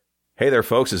Hey there,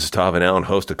 folks. This is Tav and Allen,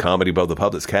 host of Comedy Above the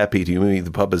Pub. That's Cat PTU. The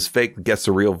pub is fake, gets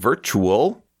the real,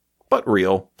 virtual, but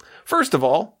real. First of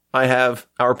all, I have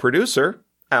our producer,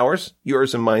 ours,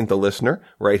 yours and mine, the listener,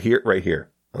 right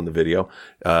here on the video.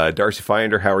 Darcy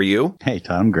Finder, how are you? Hey,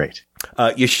 Tom, great.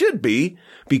 You should be,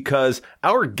 because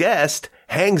our guest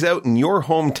hangs out in your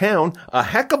hometown a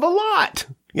heck of a lot.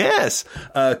 Yes.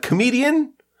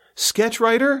 Comedian, sketch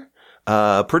writer,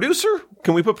 producer.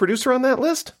 Can we put producer on that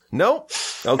list? No?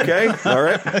 Okay. All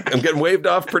right. I'm getting waved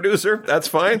off producer. That's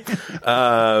fine.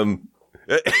 I'm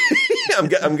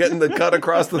getting the cut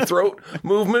across the throat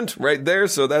movement right there.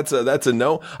 So that's a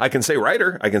no. I can say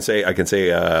writer. I can say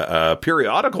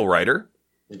periodical writer.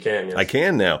 You can. Yes. I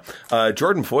can now.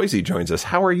 Jordan Foisey joins us.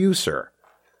 How are you, sir?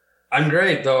 I'm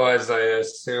great, though, as I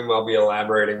assume I'll be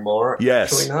elaborating more.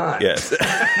 Yes. Actually not. Yes.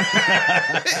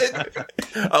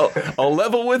 I'll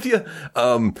level with you.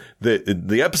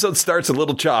 The episode starts a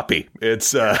little choppy.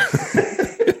 It's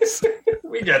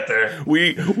we get there.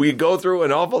 We go through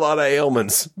an awful lot of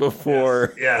ailments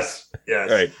before. Yes.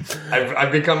 Right.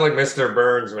 I've become like Mr.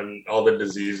 Burns when all the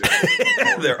diseases.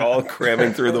 They're all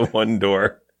cramming through the one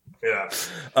door. Yeah.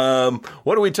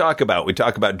 What do we talk about? We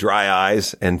talk about dry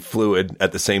eyes and fluid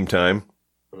at the same time.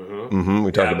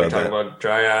 We talk about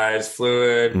dry eyes,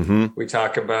 fluid. We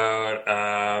talk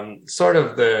about sort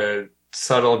of the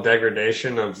subtle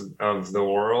degradation of the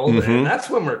world, and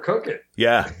that's when we're cooking.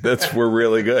 Yeah, we're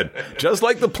really good. Just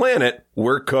like the planet,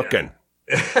 we're cooking.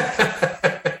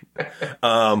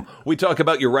 We talk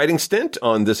about your writing stint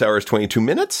on This Hour's 22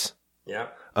 Minutes. Yeah.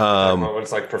 Talk about what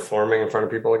it's like performing in front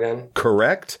of people again.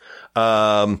 Correct.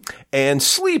 And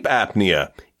sleep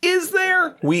apnea. Is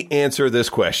there? We answer this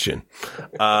question.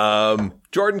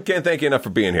 Jordan, can't thank you enough for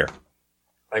being here.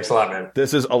 Thanks a lot, man.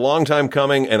 This is a long time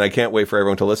coming, and I can't wait for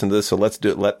everyone to listen to this, so let's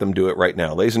let them do it right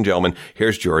now. Ladies and gentlemen,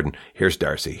 here's Jordan, here's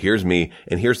Darcy, here's me,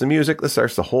 and here's the music that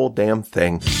starts the whole damn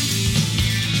thing.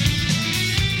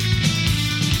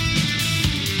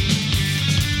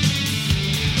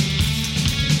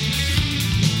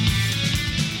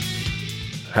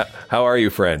 How are you,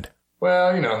 friend?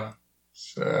 Well,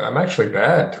 I'm actually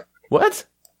bad. What?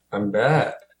 I'm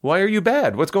bad. Why are you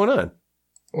bad? What's going on?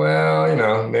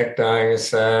 Well, Nick dying is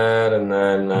sad, and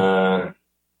then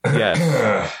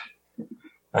yes.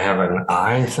 I have an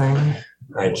eye thing.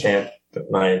 I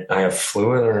have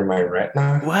fluid under my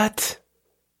retina. What?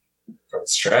 From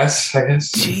stress, I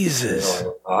guess. Jesus.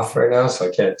 I'm off right now, so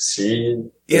I can't see.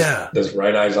 Yeah. This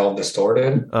right eye's all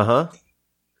distorted. Uh-huh.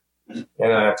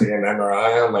 And I have to get an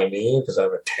MRI on my knee because I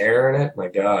have a tear in it. My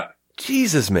God.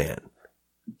 Jesus, man.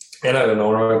 And I don't know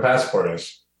where my passport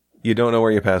is. You don't know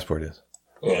where your passport is?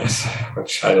 Yes,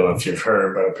 which I don't know if you've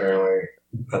heard, but apparently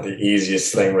not the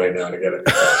easiest thing right now to get a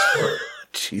passport.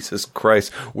 Jesus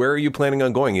Christ. Where are you planning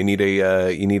on going? You need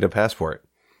a passport.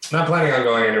 Not planning on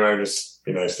going anywhere, just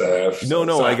be nice to have.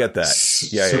 No, I get that.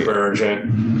 Super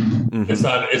urgent. Mm-hmm.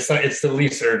 It's the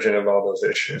least urgent of all those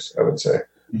issues, I would say.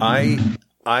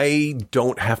 I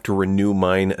don't have to renew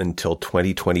mine until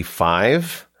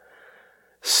 2025.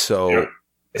 So yeah.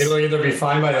 It'll either be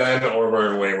fine by then or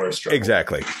we're in way worse trouble.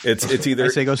 Exactly. It's either. I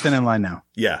say go stand in line now.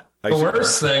 Yeah. The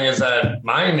worst thing is that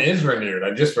mine is renewed.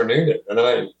 I just renewed it, and then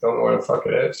I don't know where the fuck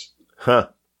it is. Huh.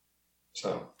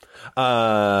 So.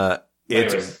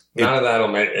 Anyways, none of that'll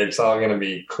make. It's all going to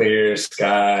be clear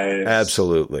skies.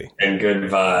 Absolutely. And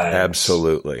good vibes.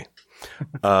 Absolutely.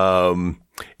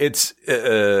 It's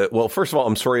well. First of all,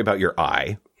 I'm sorry about your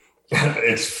eye.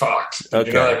 It's fucked. Did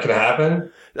you know that could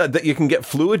happen? That you can get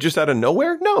fluid just out of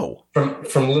nowhere? No.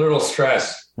 From literal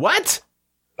stress. What?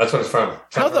 That's what it's from.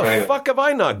 How the fuck have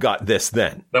I not got this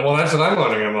then? Well, that's what I'm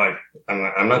wondering.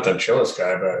 I'm not the chillest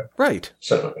guy, but right.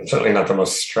 So I'm certainly not the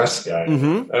most stressed guy.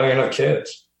 Mm-hmm. I don't even have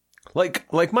kids.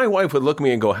 Like my wife would look at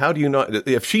me and go, "How do you not?"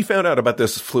 If she found out about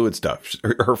this fluid stuff,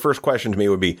 her first question to me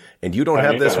would be, "And you don't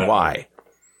have this? Why?"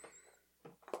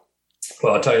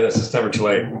 Well, I'll tell you this: it's never too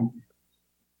late.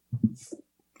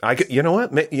 You know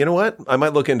what? I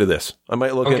might look into this. I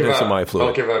might look into some eye fluid.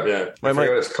 Don't give up yet. I forget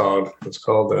what it's called. It's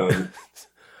called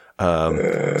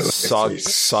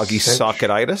soggy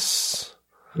socketitis.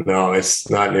 No, it's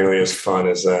not nearly as fun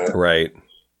as that. Right.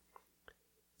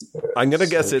 I'm gonna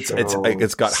guess it's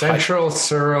got central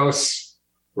serous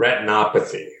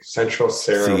retinopathy. Central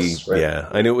serous. Yeah,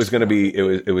 I knew it was gonna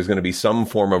be some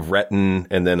form of retin,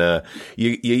 and then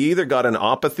you either got an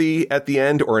opathy at the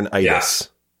end or an itis.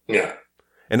 Yeah.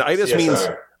 And itis means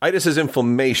itis is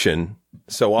inflammation,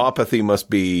 so opathy must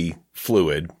be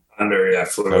fluid.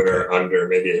 Fluid or under.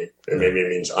 Maybe it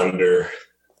means under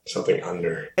something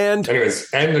under. And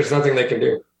anyways, and there's nothing they can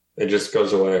do. It just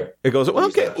goes away. It goes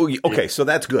okay. So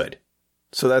that's good.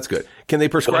 So that's good. Can they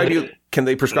prescribe you? Can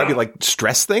they prescribe you like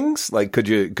stress things? Like, could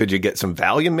you get some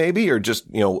Valium maybe, or just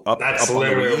up? That's up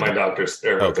literally what my doctor,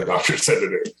 the doctor said to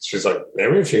me. She's like,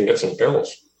 maybe if you can get some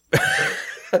pills.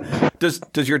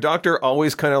 Does your doctor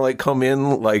always kind of like come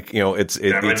in like it's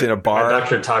in a bar? My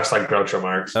doctor talks like Groucho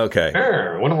Marx. Okay.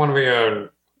 Hey, wouldn't want to be a.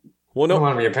 Well, no, I don't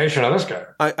want to be a patient of this guy.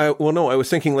 I was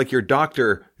thinking like your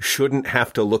doctor shouldn't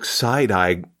have to look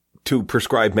side-eye to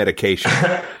prescribe medication.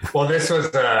 Well, this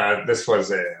was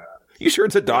a. You sure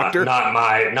it's a doctor? Not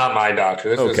my doctor.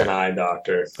 This was an eye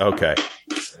doctor. Okay.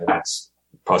 So that's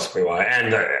possibly why.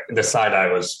 And the side eye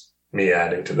was me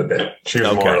adding to the bit. She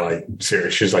was more like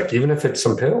serious. She's like, even if it's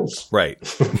some pills, right?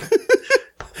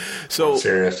 So I'm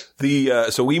serious.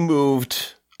 So we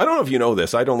moved. I don't know if you know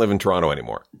this. I don't live in Toronto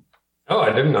anymore. Oh,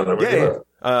 I didn't know that. Where do you live?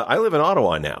 I live in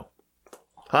Ottawa now.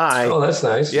 Hi. Oh, that's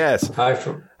nice. Yes. Hi.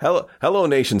 Hello,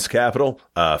 nation's capital.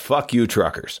 Fuck you,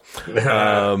 truckers.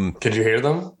 Could you hear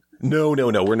them? No.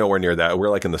 We're nowhere near that. We're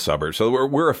like in the suburbs. So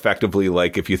we're effectively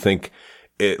like, if you think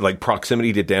it, like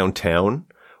proximity to downtown,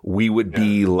 we would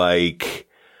be like,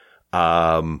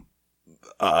 picture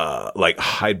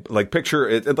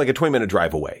it like a 20-minute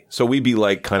drive away. So we'd be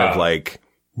like kind of like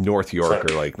North York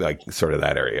or like sort of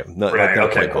that area. Not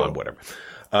cool. Whatever.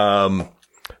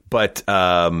 But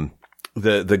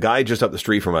the guy just up the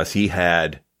street from us, he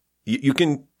had, you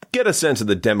can get a sense of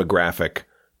the demographic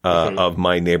of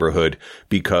my neighborhood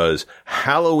because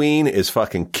Halloween is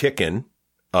fucking kicking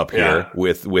up here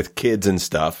with kids and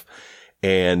stuff.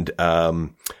 And, a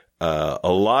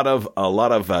lot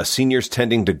of seniors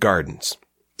tending to gardens.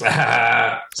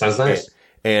 Sounds nice.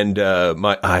 And,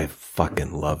 I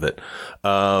fucking love it.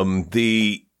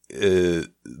 The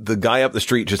guy up the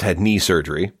street just had knee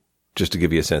surgery, just to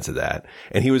give you a sense of that.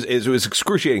 And it was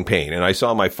excruciating pain. And I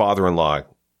saw my father-in-law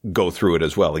go through it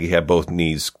as well. Like he had both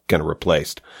knees kind of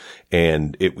replaced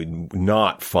and it was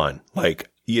not fun. Like,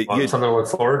 something to look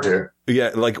forward to.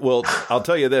 Yeah. Like, well, I'll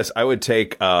tell you this, I would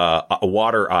take, a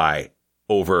water eye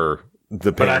over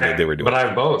the pain that they were doing. But I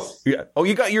have both. Yeah. Oh,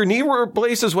 you got your knee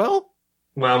replaced as well?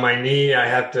 Well, my knee, I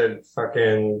have to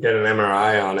fucking get an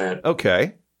MRI on it.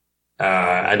 Okay.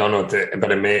 I don't know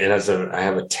but I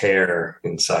have a tear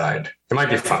inside. It might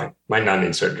be fine. Might not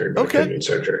need surgery, but it could need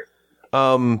surgery.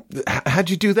 How'd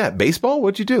you do that? Baseball?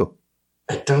 What'd you do?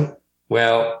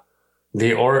 Well,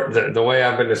 the way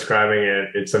I've been describing it,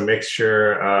 it's a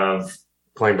mixture of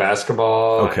playing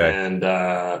basketball and,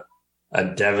 a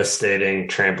devastating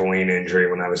trampoline injury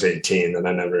when I was 18 that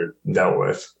I never dealt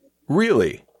with.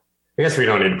 Really? I guess we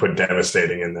don't need to put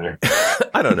devastating in there.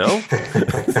 I don't know.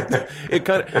 It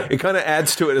kind of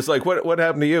adds to it. It's like, what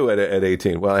happened to you at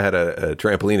 18? Well, I had a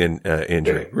trampoline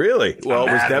injury. Really? Well,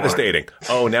 it was devastating.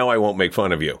 Oh, now I won't make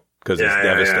fun of you because it's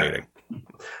devastating. Yeah.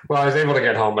 Well, I was able to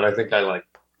get home, but I think I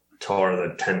tore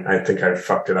the tendon. I think I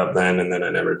fucked it up then, and then I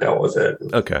never dealt with it.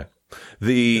 Okay.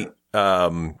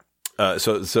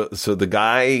 So the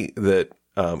guy that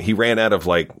he ran out of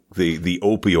like the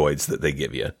opioids that they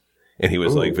give you. And he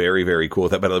was like very, very cool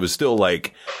with that. But it was still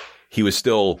like, he was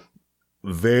still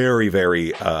very,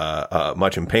 very,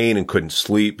 much in pain and couldn't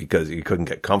sleep because he couldn't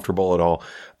get comfortable at all.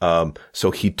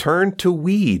 So he turned to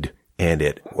weed and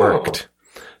it worked.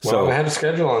 Well, so I had a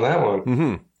schedule on that one.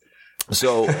 Mm-hmm.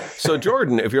 So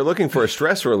Jordan, if you're looking for a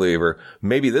stress reliever,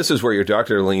 maybe this is where your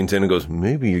doctor leans in and goes,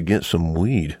 maybe you get some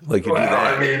weed. Like you do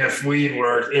that. I mean, if weed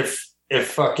worked,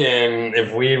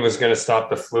 if weed was going to stop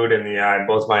the fluid in the eye,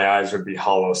 both my eyes would be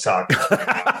hollow sockets.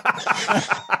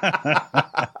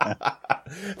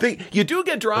 You do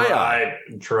get dry eye.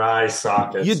 Dry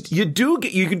sockets. You do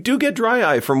get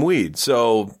dry eye from weed.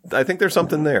 So I think there's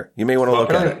something there. You may want to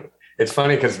look at it. It's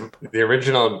funny because the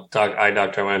original eye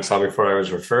doctor I went and saw before I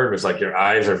was referred was like, your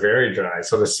eyes are very dry.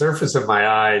 So the surface of my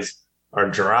eyes are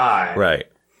dry. Right.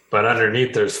 But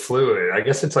underneath there's fluid. I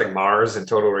guess it's like Mars in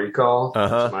Total Recall.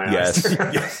 Yes.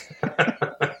 Yes.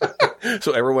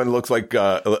 So everyone looks like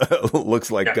what's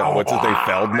his name,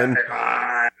 Feldman?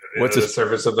 What's the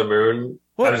surface of the moon?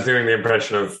 What? I was doing the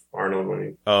impression of Arnold when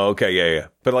he. Oh, okay, yeah.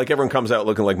 But like everyone comes out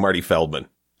looking like Marty Feldman.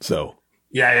 So.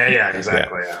 Yeah,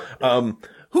 exactly. Yeah.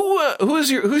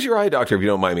 Who's your eye doctor, if you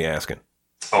don't mind me asking?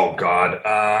 Oh God,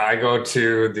 I go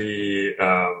to the.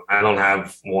 I don't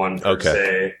have one per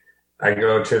se. I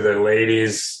go to the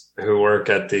ladies who work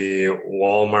at the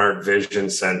Walmart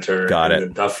Vision Center in the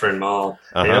Dufferin Mall.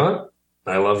 You know what?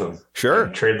 I love them.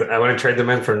 Sure. I want to trade them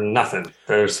in for nothing.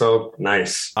 They're so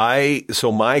nice.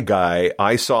 So my guy,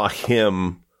 I saw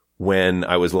him when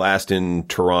I was last in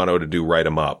Toronto to do Write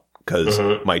 'em Up because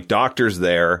my doctor's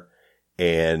there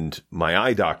and my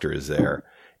eye doctor is there.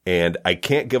 and I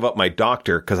can't give up my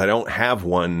doctor because I don't have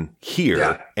one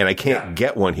here, and I can't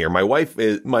get one here. My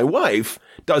wife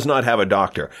does not have a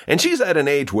doctor, and she's at an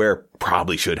age where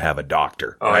probably should have a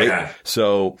doctor, right? Yeah.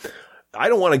 So I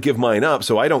don't want to give mine up,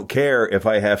 so I don't care if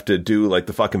I have to do like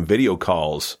the fucking video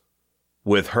calls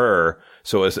with her.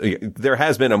 So there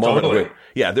has been a moment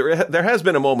there has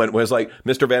been a moment where it's like,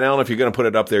 Mr. Van Allen, if you're going to put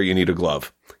it up there, you need a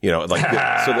glove,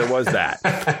 like, so there was that.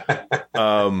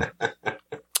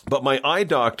 But my eye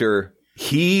doctor,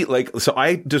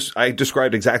 I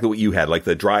described exactly what you had, like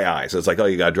the dry eyes. It's like, oh,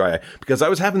 you got dry eye, because I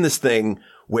was having this thing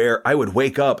where I would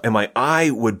wake up and my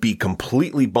eye would be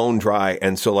completely bone dry.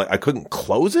 And so like, I couldn't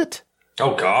close it.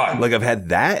 Oh God. Like I've had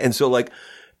that. And so like,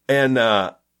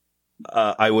 I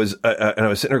was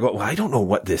sitting there going, well, I don't know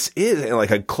what this is. And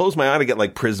like, I close my eye to get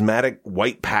like prismatic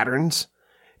white patterns,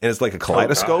 and it's like a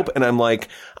kaleidoscope. And I'm like,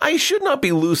 I should not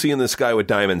be Lucy in the Sky with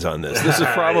Diamonds on this. This is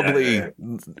probably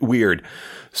weird.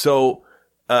 So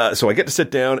I get to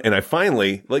sit down, and I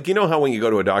finally, like, you know how when you go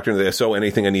to a doctor and they say,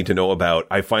 anything I need to know about,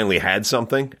 I finally had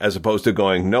something, as opposed to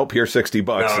going, nope, here's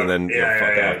 $60 and then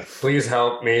fuck out. Please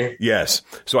help me. Yes.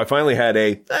 So I finally had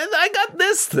I got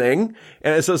this thing,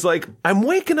 and it says like, I'm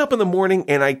waking up in the morning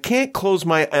and I can't close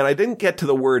and I didn't get to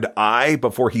the word eye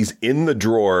before he's in the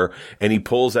drawer and he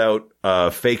pulls out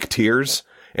fake tears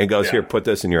and goes, here, put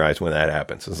this in your eyes when that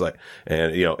happens. It's like,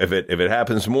 and if it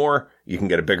happens more, you can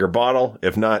get a bigger bottle.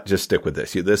 If not, just stick with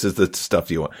this. This is the stuff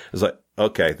you want. It's like,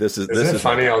 okay, this is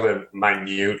funny, all the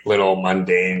minute little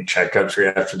mundane checkups we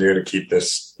have to do to keep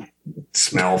this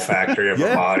smell factory of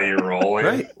a body rolling.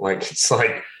 Right. Like, it's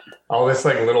like all this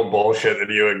like little bullshit that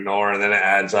you ignore, and then it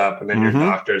adds up, and then your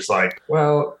doctor's like,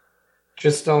 well,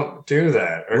 just don't do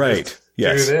that. Or just do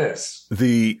this.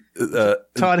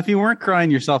 Todd, if you weren't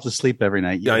crying yourself to sleep every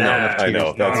night, I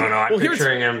know. No. I'm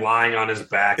picturing him lying on his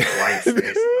back, white face, no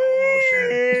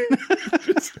motion.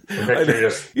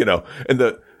 And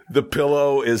the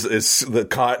pillow is the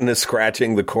cotton is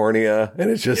scratching the cornea, and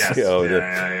it's just So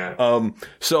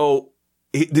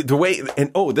the way, and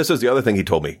this is the other thing he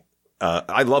told me.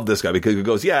 I love this guy because he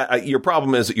goes, your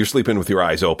problem is that you're sleeping with your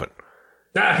eyes open.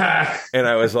 And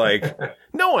I was like,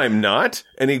 no, I'm not.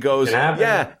 And he goes,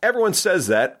 everyone says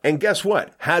that. And guess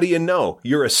what? How do you know?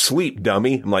 You're asleep,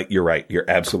 dummy. I'm like, you're right. You're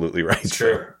absolutely right. It's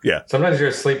true. Yeah. Sometimes you're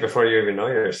asleep before you even know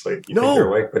you're asleep. You think you're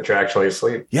awake, but you're actually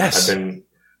asleep. Yes.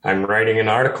 I'm writing an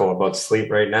article about sleep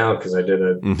right now because I did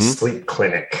a sleep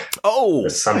clinic.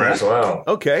 This summer as well.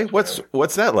 Okay. What's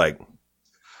that like?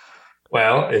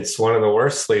 Well, it's one of the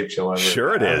worst sleeps you'll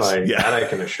ever have. It is. That I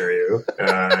can assure you.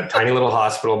 Tiny little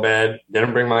hospital bed.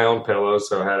 Didn't bring my own pillow,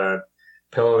 so I had a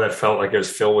pillow that felt like it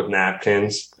was filled with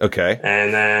napkins. Okay.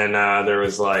 And then there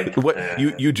was like what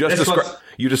you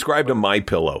described a My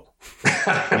Pillow.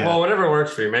 Well, whatever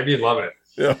works for you. Maybe you'd love it.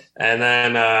 Yeah. And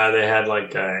then they had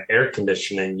like an air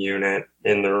conditioning unit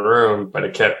in the room, but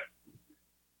there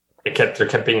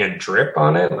kept being a drip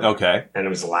on it. Okay. And it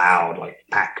was loud, like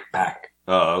pack. Pack,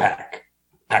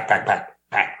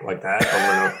 like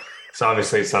that. So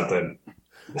obviously it's not the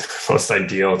most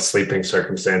ideal sleeping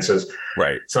circumstances.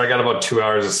 Right. So I got about 2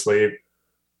 hours of sleep.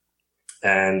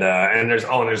 And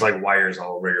there's like wires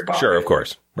all over your body. Sure, of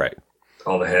course. Right.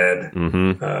 All the head,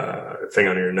 thing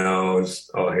on your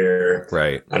nose, all here.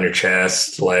 Right. On your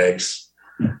chest, legs.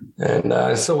 And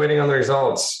I'm still waiting on the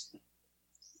results.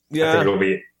 Yeah. I think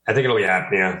it'll be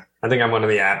apnea. I think I'm one of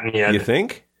the apnea. You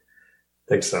think?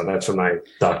 I think so. That's what my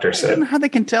doctor said. I don't know how they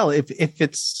can tell if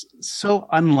it's so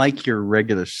unlike your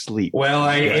regular sleep. Well,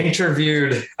 I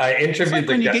interviewed like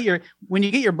when you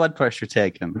get your blood pressure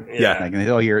taken. Yeah. Like,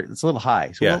 it's a little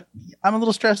high. So, well, I'm a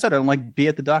little stressed out. I don't like be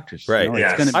at the doctor's. Right.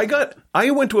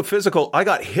 I went to a physical. I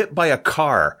got hit by a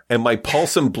car, and my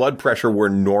pulse and blood pressure were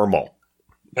normal.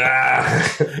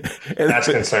 That's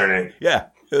concerning. Yeah.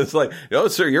 It's like, no,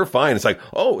 sir, you're fine. It's like,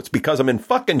 it's because I'm in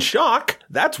fucking shock.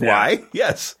 That's why.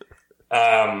 Yes.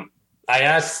 I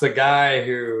asked the guy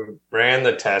who ran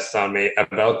the test on me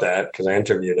about that because I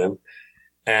interviewed him,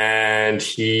 and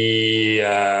he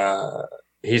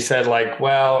said like,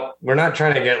 well, we're not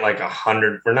trying to get like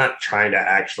 100. We're not trying to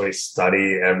actually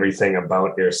study everything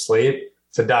about your sleep.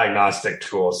 It's a diagnostic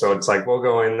tool. So it's like, we'll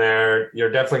go in there.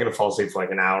 You're definitely going to fall asleep for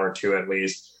like an hour or two at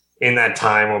least. In that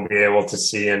time, we'll be able to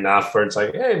see enough where it's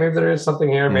like, hey, maybe there is something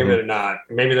here. Maybe there's not.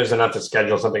 Maybe there's enough to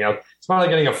schedule something else. It's more like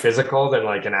getting a physical than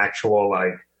like an actual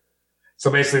like.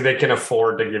 So basically, they can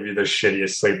afford to give you the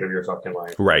shittiest sleep of your fucking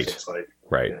life. Right. It's like,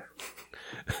 right.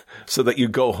 Yeah. So that you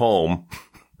go home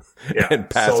and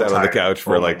pass out on the couch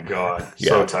for my God.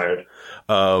 So tired.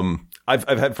 I've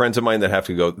had friends of mine that have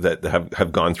to go that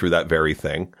have gone through that very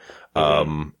thing.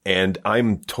 And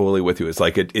I'm totally with you. It's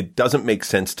like it doesn't make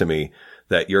sense to me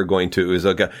that you're going to is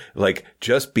like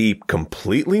just be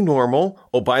completely normal.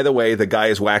 Oh, by the way, the guy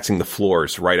is waxing the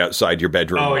floors right outside your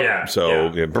bedroom. Oh yeah.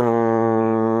 So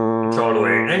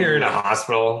totally. And you're in a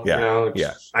hospital. Yeah. You know,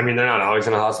 I mean, they're not always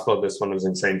in a hospital. This one was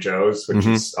in St. Joe's, which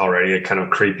is already a kind of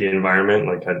creepy environment.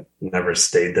 Like I'd never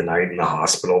stayed the night in the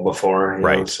hospital before. You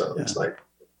know? So it's like,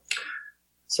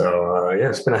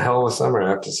 it's been a hell of a summer, I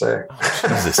have to say.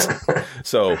 Jesus.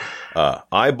 So,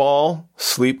 eyeball,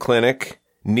 sleep clinic,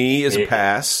 knee is a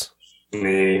pass.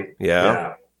 Knee.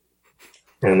 Yeah.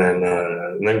 And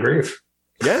then grief.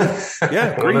 Yeah.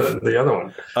 Yeah. Grief. The other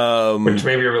one. Which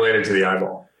may be related to the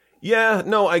eyeball. Yeah.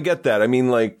 No, I get that. I mean,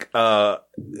 like,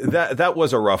 that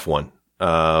was a rough one.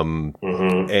 And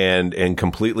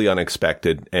completely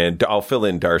unexpected. And I'll fill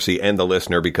in Darcy and the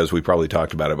listener because we probably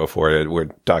talked about it before.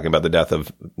 We're talking about the death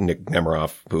of Nick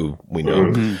Nemiroff, who we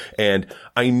know. And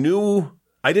I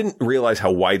didn't realize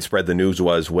how widespread the news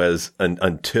was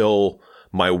until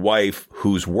my wife,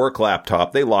 whose work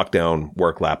laptop, they lock down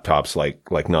work laptops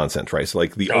like nonsense, right? So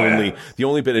like the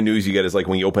only bit of news you get is like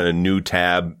when you open a new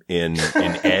tab in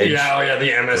Edge. The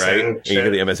MSN. Right? And you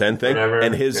get the MSN thing. Whatever.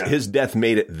 And his death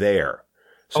made it there.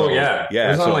 So, yeah. It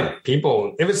was on like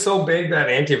people. It was so big that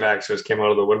anti-vaxxers came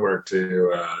out of the woodwork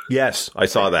to. Yes, I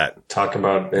saw that. Talk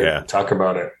about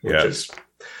it, which is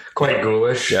quite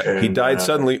ghoulish. Yeah, and he died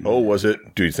suddenly. Oh, was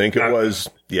it? Do you think it was?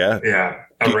 Yeah. Yeah.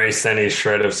 Erase any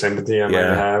shred of sympathy I might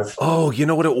have. Oh, you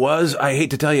know what it was? I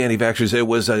hate to tell you, anti-vaxxers, it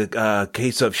was a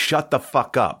case of shut the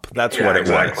fuck up. That's what it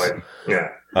was. Yeah.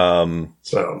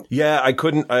 I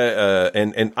couldn't,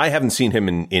 and I haven't seen him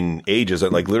in ages.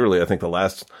 Like literally, I think the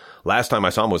last time I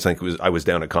saw him I was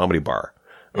down at Comedy Bar.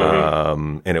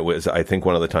 And it was, I think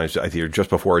one of the times either just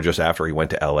before or just after he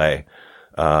went to LA.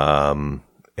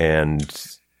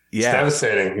 It's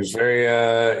devastating. He was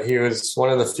he was one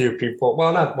of the few people,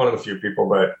 well, not one of the few people,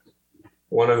 but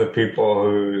one of the people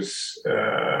whose,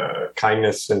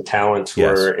 kindness and talents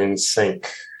were in sync.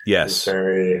 Yes.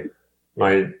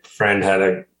 My friend had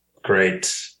a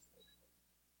great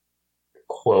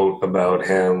quote about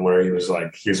him where he was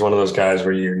like, he's one of those guys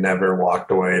where you never walked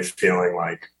away feeling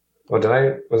like,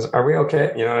 are we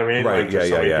okay? You know what I mean? Right. Like there's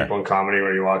so many people in comedy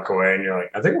where you walk away and you're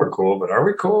like, I think we're cool, but are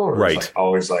we cool? Or right. It's like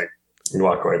always like you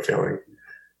walk away feeling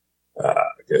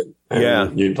good.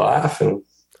 And you'd laugh. And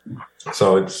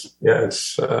so it's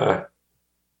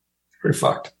pretty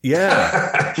fucked.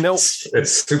 Yeah. No,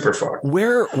 it's super fucked.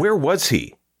 Where was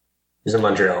he? He's in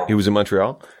Montreal. He was in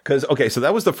Montreal? So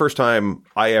that was the first time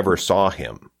I ever saw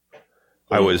him.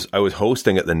 I was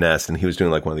hosting at the Nest and he was doing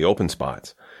like one of the open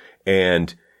spots.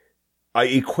 And I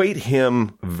equate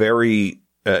him very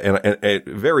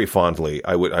fondly.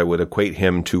 I would equate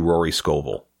him to Rory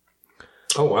Scovel.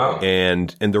 Oh, wow.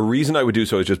 And the reason I would do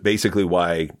so is just basically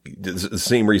why the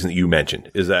same reason that you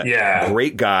mentioned is that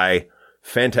great guy,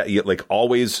 fantastic, like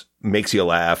always makes you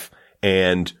laugh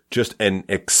and just an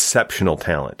exceptional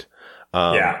talent.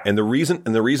 And the reason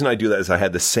I do that is I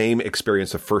had the same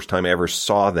experience the first time I ever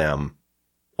saw them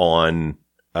on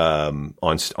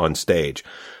stage.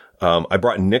 I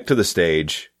brought Nick to the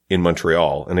stage in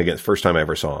Montreal, and again, first time I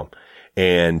ever saw him.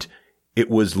 And it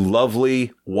was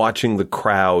lovely watching the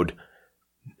crowd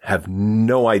have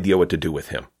no idea what to do with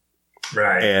him.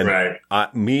 Right. And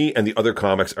me and the other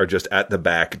comics are just at the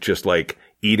back, just like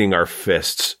eating our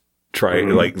fists, trying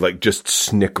like just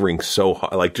snickering so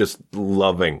hard, like just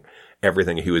loving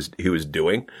everything he was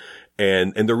doing.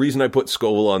 And the reason I put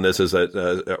Scovel on this is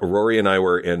that Rory and I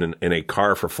were in a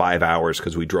car for 5 hours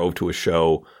because we drove to a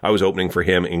show. I was opening for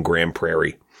him in Grand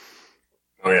Prairie.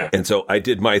 Oh yeah. And so I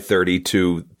did my 30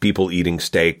 to people eating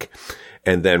steak,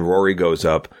 and then Rory goes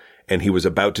up, and he was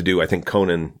about to do, I think,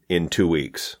 Conan in 2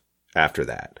 weeks after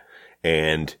that.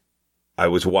 And I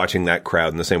was watching that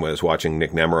crowd in the same way I was watching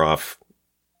Nick Nemiroff's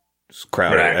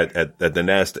crowd at the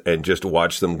Nest, and just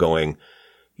watch them going,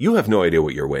 you have no idea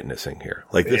what you're witnessing here.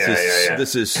 Like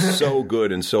this is so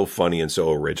good and so funny and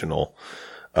so original.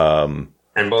 And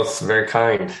both very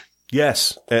kind.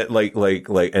 Yes.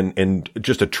 And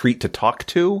just a treat to talk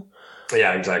to.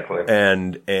 Yeah, exactly.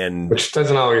 And which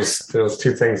doesn't always, those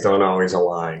two things don't always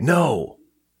align. No.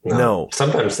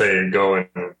 Sometimes they go in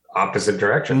opposite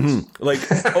directions. Mm-hmm. Like,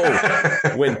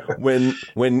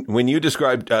 when you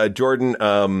described, Jordan,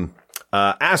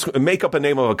 make up a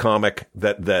name of a comic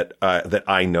that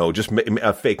I know, just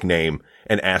a fake name,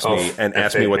 and ask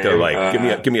me what they're like.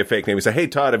 Give me a fake name. Say, hey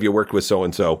Todd, have you worked with so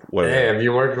and so? Hey, have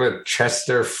you worked with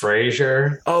Chester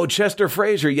Frazier? Oh, Chester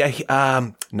Frazier,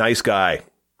 yeah, nice guy.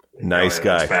 Nice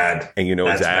guy. That's bad. And you know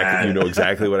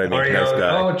exactly what I mean. Nice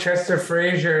guy. Oh, Chester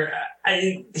Frazier.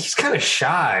 He's kind of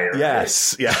shy. Right?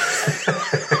 Yes. Yeah.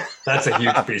 That's a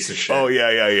huge piece of shit. Oh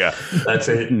yeah. That's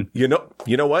a You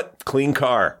know what? Clean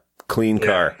car. Clean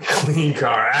car. Clean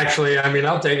car. Actually, I mean,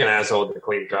 I'll take an asshole with a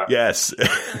clean car. Yes.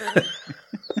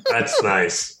 That's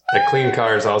nice. A clean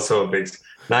car is also a big,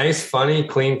 nice, funny,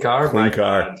 clean car. Clean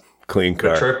car. God. Clean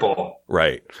car. The triple.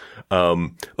 Right.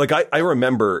 Like I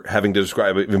remember having to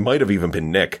describe it. It might have even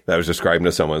been Nick that I was describing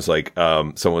to someone. It's like,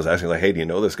 someone was asking like, hey, do you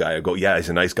know this guy? I go, yeah, he's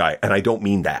a nice guy. And I don't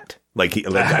mean that. Like,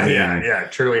 I mean,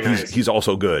 truly nice. He's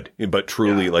also good, but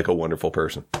truly like a wonderful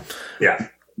person. Yeah.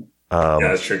 Yeah,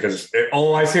 that's true. Because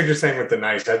I see what you're saying with the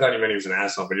nice. I thought you meant he was an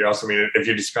asshole, but you also mean if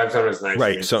you describe someone as nice,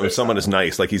 right? So if someone is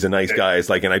nice, like he's a nice guy, it's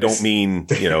like, and I don't mean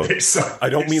I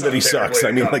don't mean that he sucks.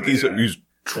 I mean like he's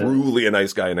truly a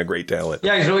nice guy and a great talent.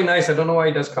 Yeah, he's really nice. I don't know why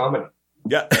he does comedy.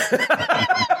 Yeah.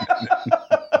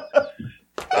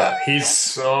 He's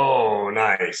so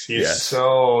nice. He's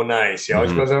so nice. He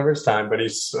always goes over his time, but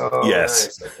he's so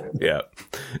nice. Yeah.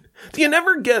 You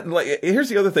never get, like, here's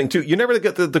the other thing too. You never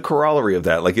get the corollary of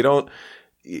that. Like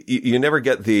you never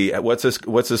get the, what's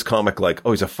this comic like?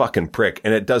 Oh, he's a fucking prick.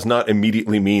 And it does not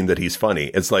immediately mean that he's funny.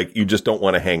 It's like, you just don't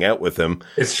want to hang out with him.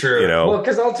 It's true. Well,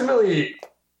 because ultimately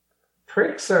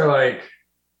pricks are like,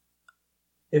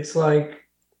 it's like,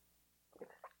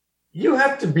 you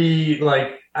have to be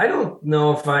like, I don't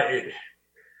know if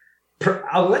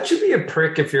I'll let you be a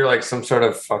prick if you're like some sort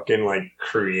of fucking like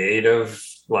creative,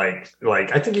 like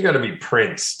I think you got to be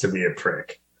Prince to be a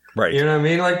prick. Right. You know what I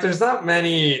mean? Like there's not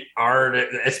many art,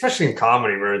 especially in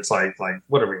comedy where it's like,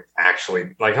 what are we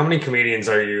actually, like how many comedians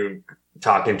are you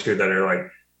talking to that are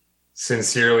like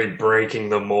sincerely breaking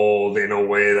the mold in a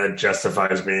way that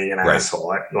justifies being an asshole?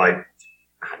 Like,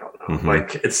 I don't know. Mm-hmm.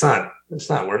 Like it's not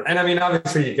worth. And I mean,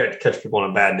 obviously, you catch people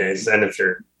on bad days, and if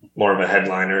you're more of a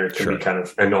headliner, it can be kind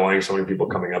of annoying. So many people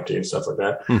coming up to you and stuff like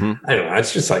that. Mm-hmm. I don't know.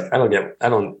 It's just like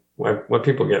what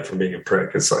people get from being a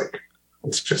prick. It's like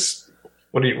it's just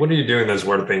what are you doing that's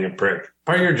worth being a prick?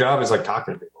 Part of your job is like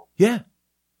talking to people. Yeah,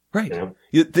 right. You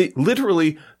know?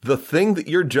 Literally, the thing that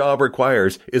your job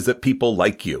requires is that people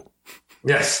like you.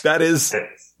 Yes,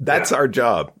 That's our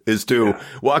job, is to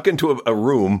walk into a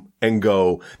room and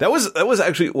go, that was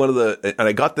actually one of and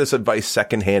I got this advice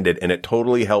secondhanded and it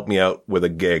totally helped me out with a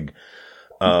gig.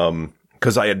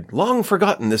 Cause I had long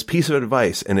forgotten this piece of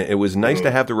advice and it was nice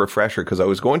to have the refresher cause I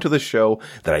was going to the show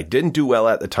that I didn't do well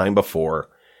at the time before.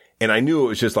 And I knew it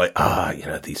was just like,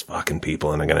 these fucking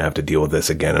people and I'm going to have to deal with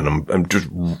this again. And I'm just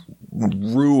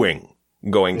ruining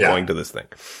going to this thing.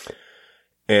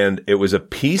 And it was a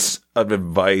piece of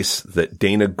advice that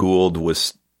Dana Gould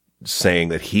was saying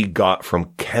that he got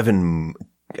from Kevin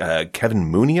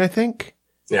Mooney, I think.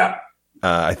 Yeah.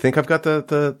 I think I've got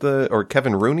or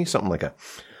Kevin Rooney, something like that.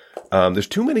 There's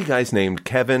too many guys named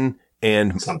Kevin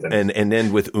and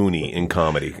end with Uni in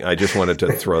comedy. I just wanted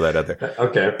to throw that out there.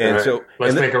 Okay. And so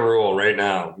let's make a rule right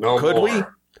now. No could more. We?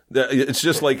 It's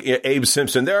just like Abe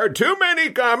Simpson. There are too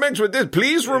many comics with this.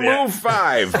 Please remove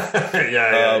 5.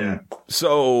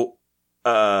 So,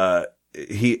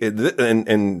 he,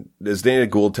 and as Dana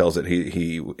Gould tells it,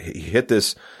 he hit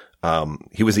this,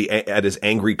 he was at his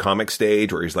angry comic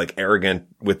stage where he's like arrogant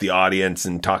with the audience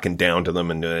and talking down to them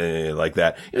and like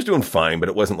that. He was doing fine, but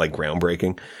it wasn't like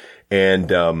groundbreaking. And,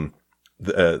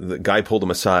 the guy pulled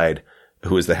him aside,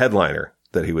 who was the headliner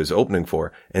that he was opening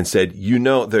for, and said,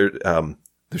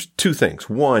 there's 2 things.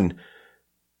 One,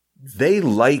 they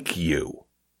like you.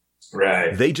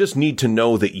 Right. They just need to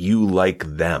know that you like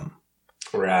them.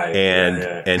 Right.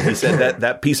 And he said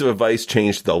that piece of advice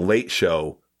changed the Late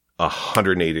Show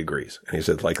 180 degrees. And he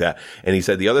said like that. And he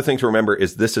said the other thing to remember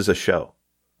is this is a show,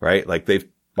 right? Like they've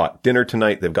bought dinner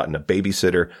tonight. They've gotten a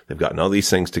babysitter. They've gotten all these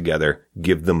things together.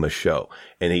 Give them a show.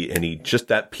 And he just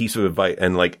that piece of advice.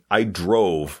 And like I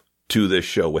drove to this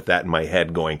show with that in my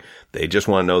head going, they just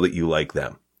want to know that you like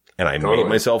them. And I made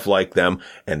myself like them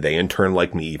and they in turn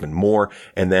like me even more.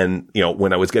 And then,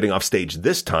 when I was getting off stage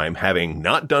this time, having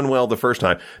not done well the first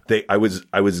time, I was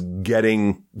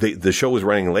getting, the show was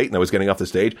running late and I was getting off the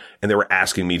stage and they were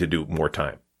asking me to do more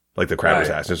time. Like the crowd was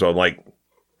asking. So I'm like,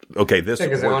 okay, this is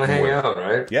because they want to hang out,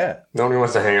 right? Yeah. Nobody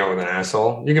wants to hang out with an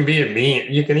asshole. You can be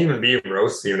mean. You can even be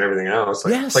roasty and everything else.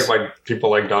 Like, It's like why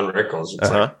people like Don Rickles. It's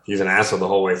like he's an asshole the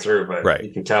whole way through, but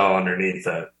you can tell underneath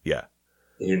that. Yeah.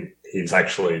 He's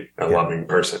actually a loving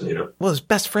person, Well, his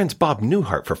best friend's Bob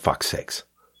Newhart, for fuck's sakes.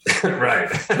 Right.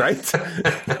 Right? So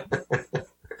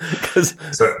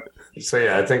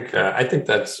yeah, I think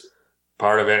that's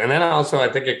part of it. And then also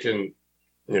I think it can,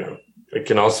 it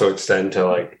can also extend to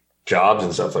like jobs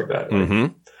and stuff like that.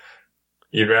 Like,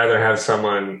 you'd rather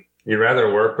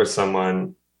work with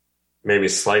someone maybe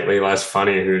slightly less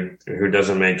funny who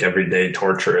doesn't make every day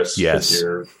torturous. Yes.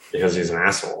 Because he's an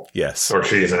asshole. Yes. Or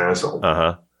she's an asshole.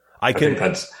 Uh-huh. I think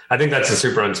that's a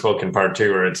super unspoken part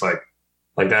too, where it's like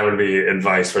that would be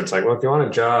advice where it's like, well, if you want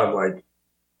a job, like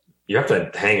you have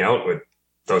to hang out with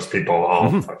those people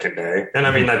all fucking day. And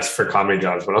I mean, that's for comedy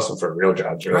jobs, but also for real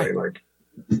jobs, really. Right.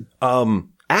 Like,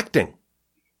 acting.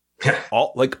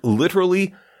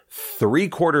 Literally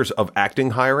 3/4 of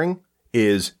acting hiring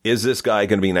is this guy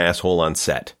going to be an asshole on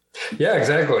set? Yeah,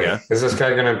 exactly. Yeah. Is this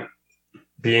guy going to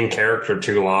be in character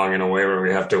too long in a way where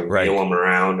we have to wheel him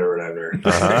around or whatever?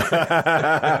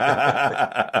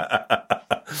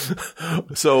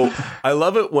 So I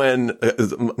love it when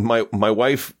my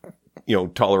wife,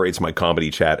 tolerates my comedy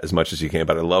chat as much as she can,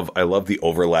 but I love the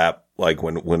overlap, like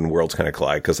when worlds kind of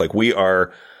collide. Cause like we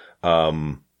are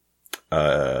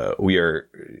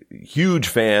huge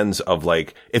fans of,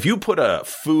 like, if you put a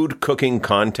food cooking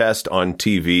contest on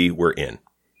TV, we're in.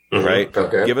 Right?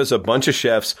 Okay. Give us a bunch of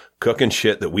chefs cooking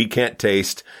shit that we can't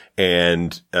taste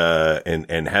and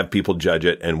have people judge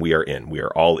it, and we are in. We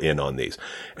are all in on these.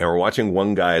 And we're watching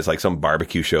one guy's, like, some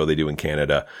barbecue show they do in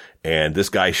Canada, and this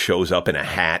guy shows up in a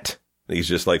hat. He's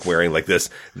just like wearing like this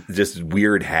just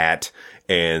weird hat,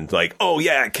 and like, oh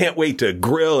yeah, I can't wait to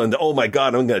grill, and oh my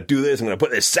God, I'm going to do this. I'm going to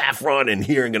put this saffron in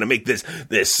here. I'm going to make this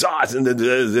sauce. And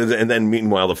then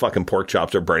meanwhile, the fucking pork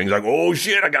chops are burning. He's like, oh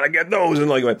shit, I got to get those. And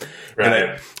like,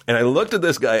 right. and I looked at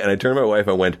this guy and I turned to my wife.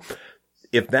 I went,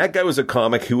 if that guy was a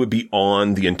comic, he would be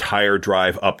on the entire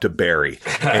drive up to Barrie.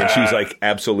 And she's like,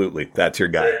 absolutely. That's your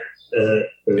guy.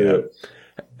 Yeah.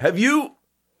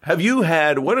 Have you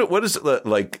had, what is it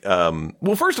like,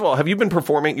 well, first of all, have you been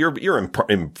performing? You're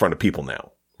in front of people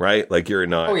now, right? Like you're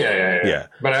not. Oh, yeah.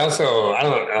 But I don't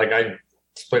know, like I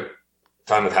split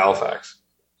time with Halifax.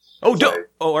 Oh,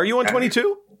 are you on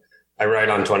 22? I write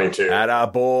on 22.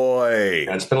 Attaboy.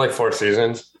 Yeah, it's been like 4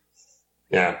 seasons.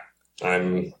 Yeah.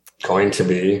 I'm going to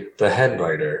be the head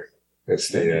writer. It's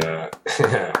the,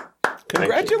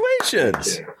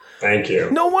 Congratulations. Thank you.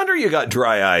 No wonder you got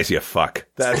dry eyes, you fuck.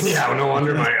 Yeah, no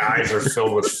wonder my eyes are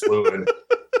filled with fluid.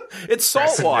 It's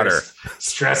salt water.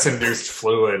 Stress-induced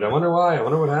fluid. I wonder why. I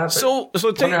wonder what happened. I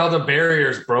wonder how the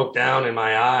barriers broke down in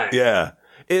my eye. Yeah.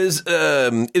 Is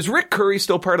Rick Curry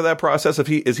still part of that process?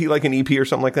 Is he like an EP or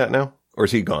something like that now? Or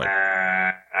is he gone?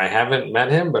 I haven't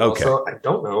met him, but also I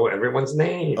don't know everyone's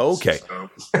names. Okay.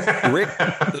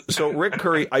 So. Rick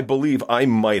Curry, I believe I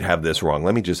might have this wrong.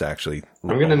 Let me just actually.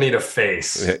 I'm going to need a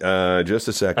face. Just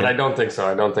a second. But I don't think so.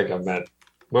 I don't think I've met.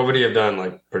 What would he have done?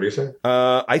 Like producer?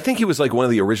 I think he was like one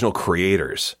of the original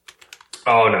creators.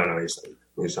 Oh, no.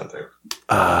 He's not there.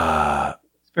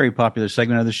 Very popular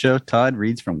segment of the show. Todd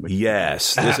reads from Wikipedia.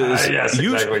 Yes, this is yes,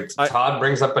 exactly. Todd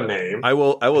brings up a name. I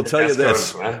will tell you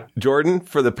this, Jordan.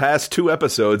 For the past 2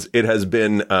 episodes, it has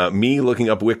been me looking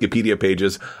up Wikipedia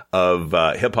pages of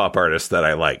hip hop artists that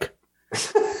I like.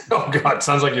 Oh God,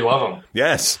 sounds like you love them.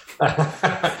 Yes. I'll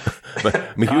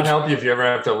help you if you ever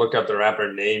have to look up the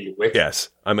rapper named Wick. Yes,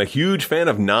 I'm a huge fan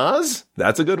of Nas.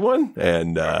 That's a good one,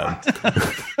 and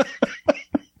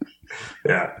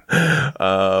yeah.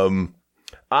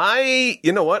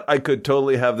 You know what? I could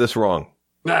totally have this wrong.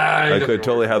 I could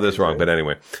totally have this wrong. But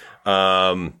anyway.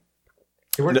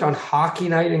 He worked on Hockey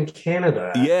Night in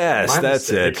Canada. Yes, that's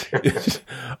it.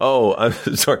 Oh, I'm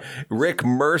sorry. Rick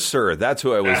Mercer. That's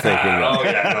who I was thinking of. Oh,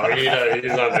 yeah. No,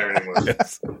 he's not there anymore.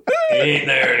 Yes. He ain't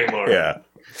there anymore. Yeah.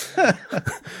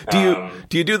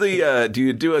 Do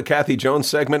you do a Kathy Jones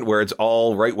segment where it's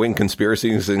all right wing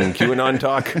conspiracies and QAnon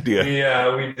talk?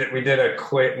 Yeah, we did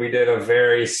a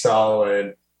very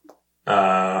solid.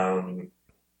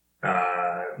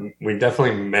 We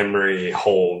definitely memory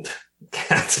hold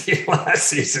Kathy last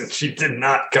season. She did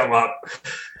not come up.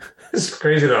 It's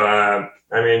crazy though.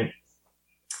 I mean,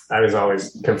 I was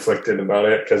always conflicted about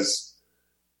it because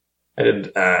I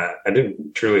did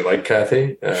truly like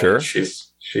Kathy. Sure,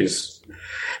 she's,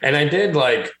 and I did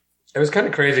like. It was kind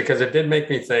of crazy because it did make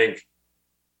me think.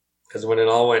 Because when it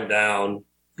all went down,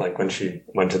 like when she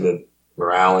went to the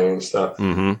rally and stuff.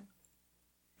 Mm-hmm.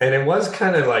 And it was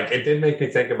kind of like, it did make me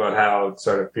think about how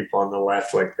sort of people on the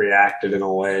left like reacted in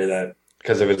a way that,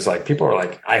 because it was like, people are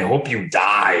like, I hope you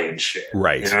die and shit.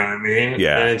 Right. You know what I mean?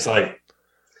 Yeah. And it's like,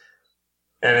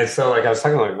 and it's so like, I was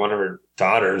talking to like one of her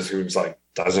daughters who's like,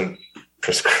 doesn't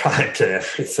prescribe to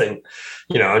everything,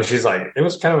 you know, and she's like, it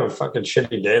was kind of a fucking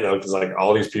shitty day though. Cause like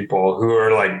all these people who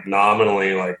are like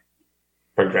nominally like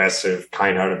progressive,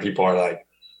 kind-hearted people are like,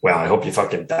 well, I hope you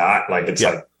fucking die. Like, it's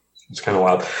like, it's kind of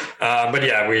wild. But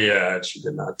yeah, she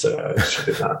did not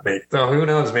make, so who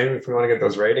knows? Maybe if we want to get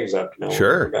those ratings up, you know,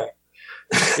 sure.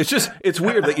 It's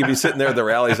weird that you'd be sitting there at the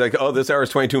rally. It's like, oh, this hour is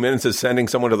 22 minutes is sending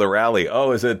someone to the rally.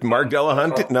 Oh, is it Marg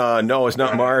Delahunt? No, it's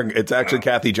not Marg. It's actually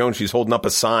Kathy Jones. She's holding up a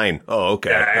sign. Oh, okay.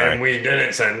 Yeah, and we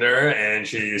didn't send her, and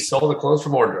she stole the clothes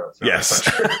from wardrobe. No, yes.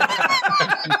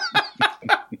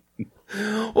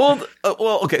 Well,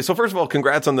 okay. So first of all,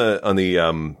 congrats on the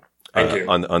Thank you.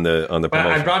 on the But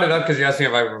promotion. I brought it up because you asked me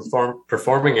if I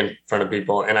performing in front of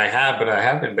people, and I have, but I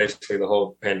have been basically the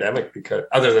whole pandemic because,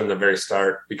 other than the very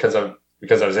start, because I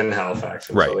was in Halifax,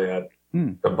 and so they had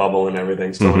the bubble and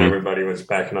everything. So when everybody was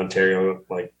back in Ontario,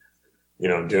 like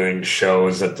doing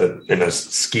shows in a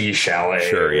ski chalet,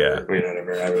 sure, yeah,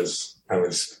 whatever, I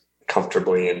was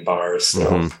comfortably in bars.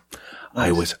 So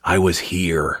I was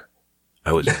here.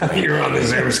 You were on the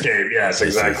Zoomscape. Yes,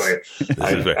 exactly.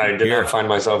 I did not find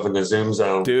myself in the Zoom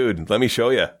zone. Dude, let me show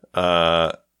you.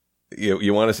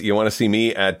 You want to see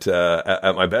me at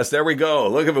my best? There we go.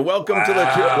 Look at it. Welcome to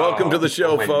the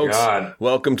show, folks. God.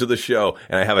 Welcome to the show.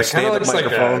 And I have a stand-up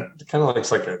microphone. It kind of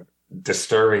looks like a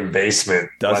disturbing basement,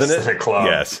 doesn't it? Than a club.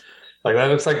 Yes. Like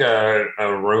that looks like a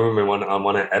room on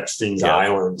one of Epstein's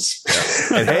islands.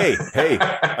 Yeah. And hey,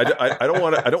 I don't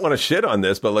want to shit on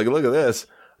this, but like, look at this.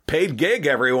 Paid gig,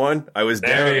 everyone. I was down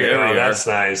there. There you go. That's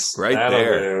nice. That'll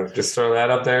there. Do. Just throw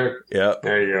that up there. Yeah.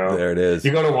 There you go. There it is.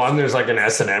 You go to one, there's like an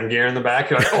S&M gear in the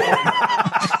back. You're like, oh.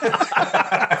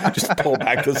 Just pull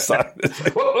back the side.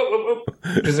 Like, whoop.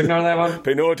 Just ignore that one.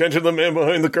 Pay no attention to the man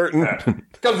behind the curtain.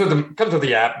 Comes with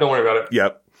the app. Don't worry about it.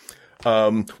 Yep.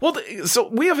 So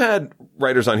we have had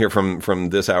writers on here from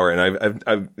this hour,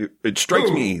 and it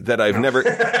strikes me that I've never.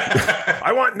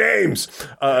 I want names.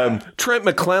 Trent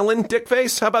McClellan,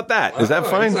 Dickface. How about that? Is that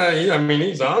fine?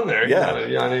 He's on there. Yeah.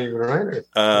 He's not even a writer.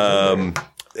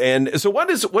 And so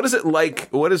what is it like?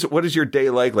 What is your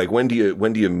day like? Like when do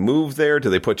you move there?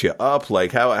 Do they put you up?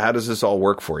 Like how does this all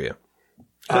work for you?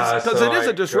 Because it is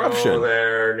a disruption. I go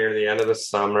there near the end of the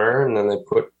summer, and then they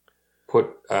put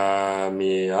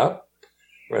me up.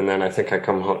 And then I think I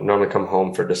normally come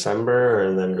home for December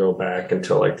and then go back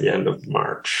until like the end of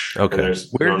March. Okay.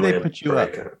 Where do they put you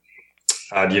up?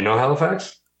 Do you know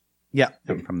Halifax? Yeah,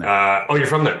 I'm from there. You're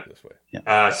from there. This way.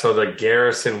 Yeah. So the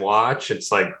Garrison Watch, it's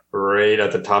like right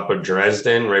at the top of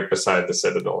Dresden, right beside the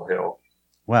Citadel Hill.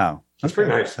 Wow. That's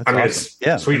pretty nice. That's awesome.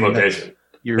 It's sweet location.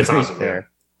 You're it's right awesome there.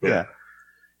 Yeah.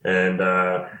 And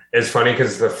it's funny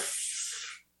because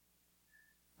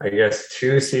I guess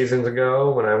 2 seasons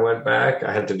ago when I went back,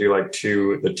 I had to do like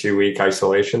the 2-week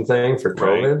isolation thing for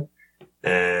COVID. Right.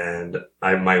 And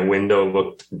my window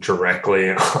looked directly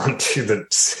onto the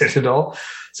Citadel.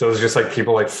 So it was just like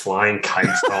people like flying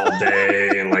kites all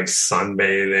day and like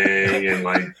sunbathing and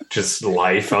like just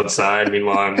life outside.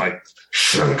 Meanwhile, I'm like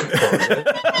shrunk.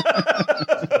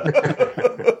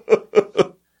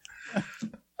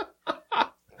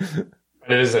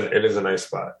 It is a nice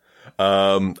spot.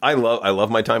 I love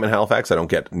my time in Halifax. I don't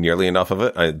get nearly enough of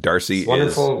it. Darcy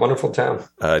is wonderful town.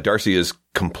 Darcy is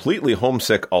completely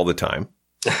homesick all the time.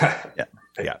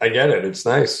 Yeah. I get it. It's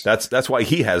nice. That's why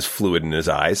he has fluid in his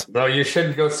eyes. No, you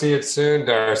should go see it soon,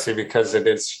 Darcy, because it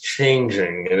is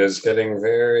changing. It is getting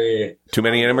very too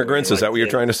many immigrants. Is that what you're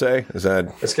trying to say? Is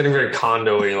that it's getting very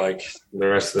condo-y like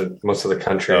the most of the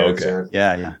country? Oh, okay.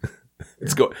 Yeah.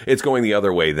 It's going the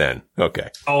other way then. Okay.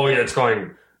 Oh yeah, it's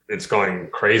going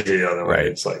crazy the other way. Right.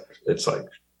 It's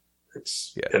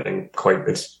getting quite.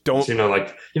 It's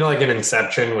like in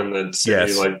Inception when the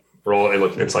city like roll.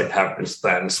 It's like it's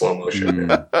that in slow motion.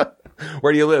 Mm-hmm.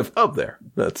 Where do you live? Up there.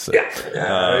 That's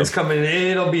it's coming.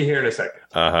 It'll be here in a second.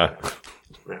 Yeah.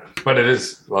 But it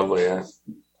is lovely. Yeah.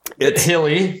 It's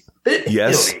hilly.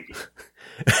 Yes. Hilly.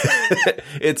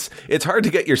 It's hard to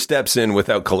get your steps in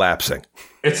without collapsing.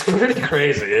 It's pretty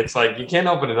crazy. It's like you can't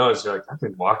open a notice. You're like, I've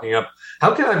been walking up.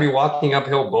 How can I be walking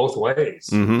uphill both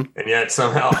ways? Mm-hmm. And yet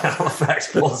somehow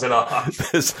Halifax pulls it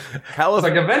off. It's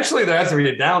like eventually there has to be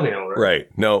a downhill, right? Right.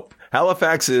 No,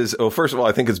 Halifax is. Oh, first of all,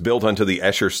 I think it's built onto the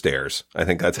Escher stairs. I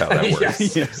think that's how that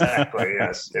works. Yes, exactly.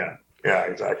 Yes. Yeah. Yeah,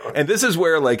 exactly. And this is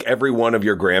where, like, every one of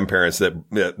your grandparents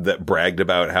that bragged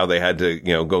about how they had to,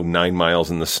 go 9 miles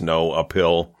in the snow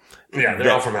uphill. Yeah,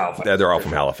 they're all from Halifax. They're all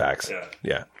from Halifax.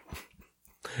 Yeah.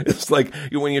 It's like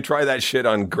when you try that shit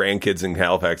on grandkids in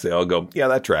Halifax, they all go, "Yeah,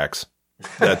 that tracks."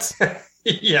 That's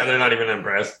yeah, they're not even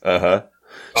impressed. So,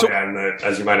 and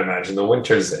as you might imagine, the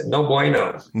winter's no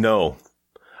bueno. No.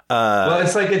 Well,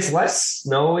 it's less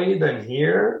snowy than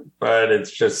here, but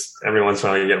it's just every once in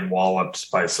a while you get walloped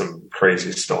by some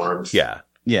crazy storms. Yeah.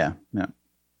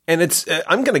 And it's,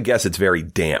 I'm going to guess it's very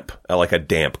damp, like a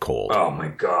damp cold. Oh my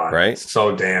God. Right? It's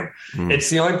so damp. It's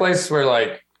the only place where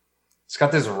like, it's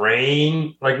got this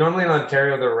rain. Like normally in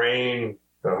Ontario, the rain,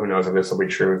 who knows if this will be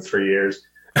true in 3 years.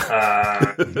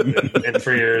 In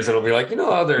 3 years, it'll be like,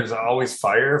 how there's always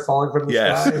fire falling from the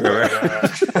sky.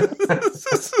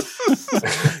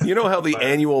 You know how the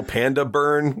annual panda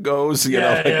burn goes?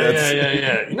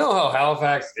 Yeah. You know how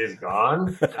Halifax is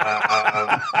gone?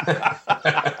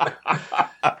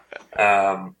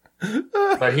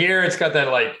 But here it's got that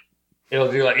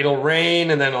it'll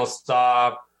rain and then it'll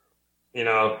stop, but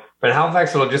in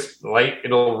Halifax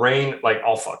it'll rain like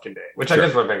all fucking day, which I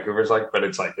guess what Vancouver's like, but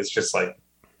it's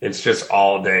just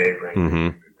all day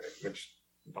rain, which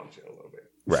bumps you a little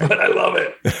bit. Right. But I love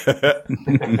it.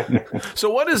 So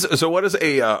what is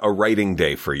a writing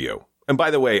day for you? And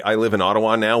by the way, I live in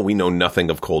Ottawa now. We know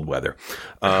nothing of cold weather.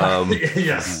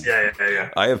 Yes. Yeah.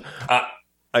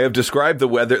 I have described the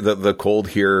weather, the cold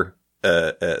here,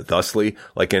 thusly,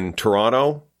 like in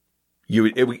Toronto,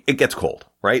 it gets cold,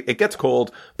 right? It gets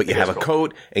cold, but you have a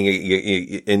coat and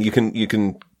you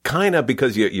can kind of,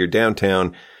 because you're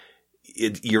downtown,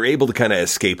 you're able to kind of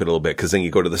escape it a little bit, because then you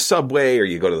go to the subway or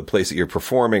you go to the place that you're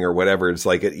performing or whatever. It's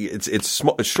like it's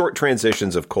short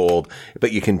transitions of cold,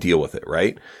 but you can deal with it,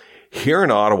 right? Here in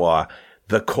Ottawa,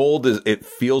 the cold it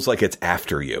feels like it's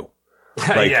after you.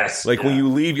 When you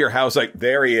leave your house, like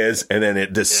there he is, and then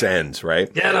it descends,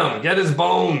 right? Get him, get his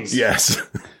bones. Yes.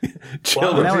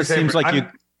 Now it seems like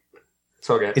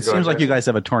you guys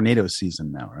have a tornado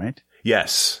season now, right?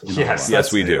 Yes.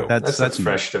 Yes, we do. That's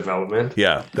fresh development.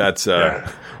 Yeah, that's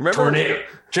remember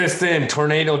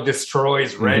tornado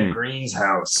destroys Red Green's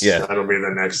house. Yeah, that'll be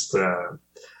the next.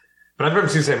 But I'm from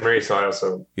Sault Ste. Marie, so I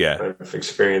also I've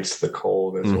experienced the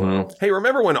cold as well. Hey,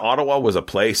 remember when Ottawa was a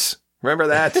place? Remember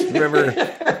that? Remember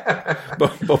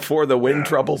before the wind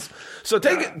troubles? So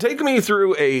take me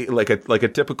through a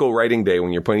typical writing day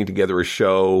when you're putting together a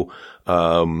show.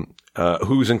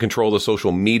 Who's in control of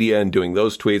social media and doing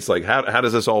those tweets? Like, how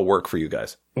does this all work for you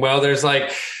guys? Well, there's a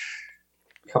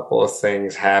couple of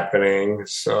things happening.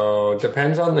 So it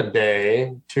depends on the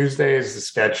day. Tuesday is the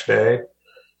sketch day.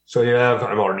 So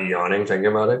I'm already yawning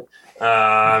thinking about it.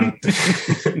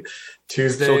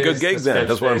 Tuesday. So a good gig then.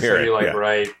 That's what I'm hearing. So you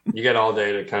write. You get all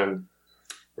day to kind of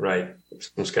write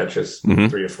some sketches, 3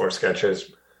 or 4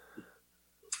 sketches.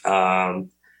 And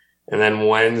then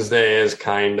Wednesday is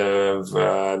kind of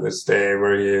this day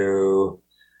where you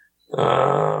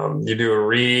do a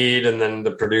read, and then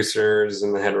the producers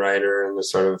and the head writer and the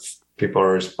sort of people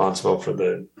are responsible for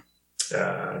the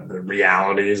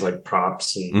realities like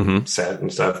props and set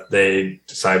and stuff. They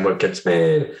decide what gets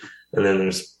made, and then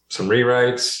there's some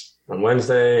rewrites on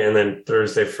Wednesday, and then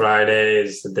Thursday, Friday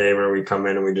is the day where we come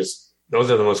in and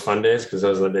those are the most fun days, because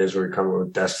those are the days where we come in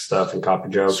with desk stuff and copy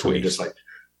jokes. Sweet. And you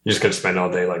just gonna spend all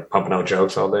day pumping out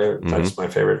jokes all day. That's my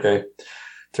favorite day.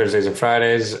 Thursdays and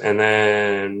Fridays, and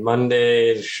then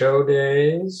Monday is show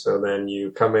day. So then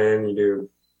you come in, you do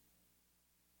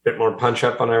a bit more punch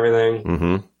up on everything,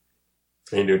 and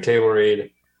you do a table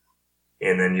read,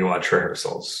 and then you watch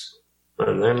rehearsals,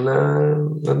 and then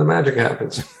the magic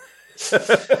happens.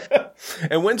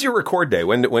 And when's your record day?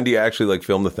 When do you actually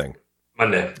film the thing?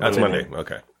 Monday. That's Monday.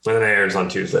 Okay. And then it airs on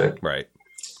Tuesday. Right.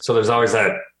 So there's always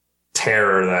that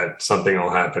terror that something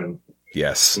will happen.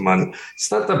 Yes.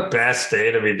 It's not the best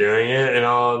day to be doing it and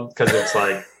all, because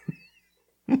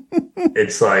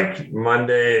it's like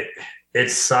Monday. It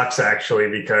sucks actually,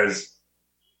 because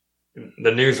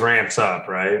the news ramps up,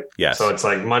 right? Yes. So it's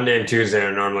like Monday and Tuesday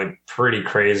are normally pretty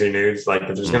crazy news. Like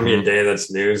if there's going to be a day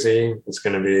that's newsy, it's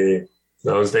going to be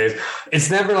those days.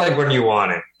 It's never like when you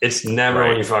want it. It's never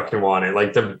when you fucking want it.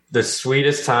 Like the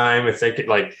sweetest time, if they could,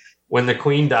 when the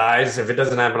Queen dies, if it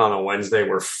doesn't happen on a Wednesday,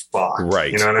 we're fucked.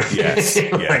 Right. You know what I mean?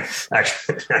 Yes.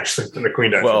 Actually, when the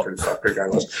Queen dies, we're pretty fucked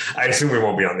regardless. I assume we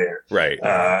won't be on the air. Right.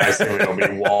 I assume it'll be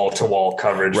wall-to-wall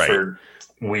coverage for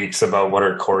weeks about what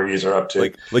our corgis are up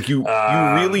to. Like you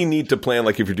really need to plan,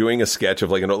 if you're doing a sketch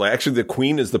of actually the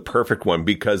Queen is the perfect one,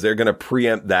 because they're going to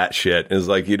preempt that shit. It's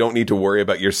you don't need to worry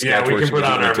about your sketch. Yeah, we can put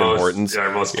on our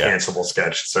most cancelable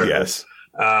sketch. Certainly. Yes.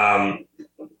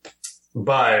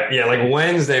 But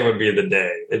Wednesday would be the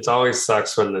day. It always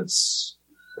sucks when it's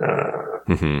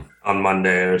on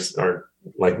Monday or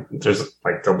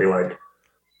there'll be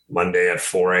Monday at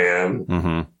 4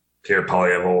 a.m. Pierre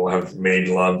Poilievre will have made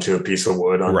love to a piece of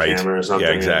wood on camera or something.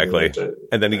 Yeah, exactly.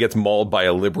 And then he gets mauled by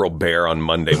a liberal bear on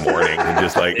Monday morning. And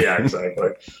just yeah, exactly.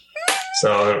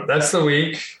 So that's the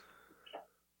week.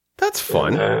 That's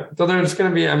fun. So there's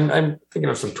going to be, I'm thinking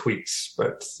of some tweaks,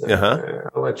 but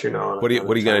I'll let you know. What are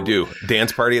you going to do?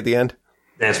 Dance party at the end?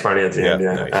 Dance party at the end,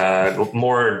 yeah. Nice.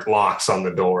 More locks on the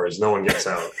doors. No one gets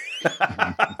out.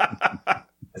 I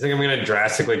think I'm going to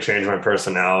drastically change my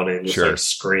personality and just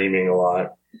screaming a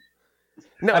lot.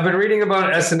 No. I've been reading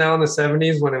about SNL in the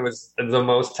 70s when it was the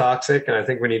most toxic, and I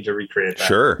think we need to recreate that.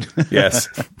 Sure. Yes.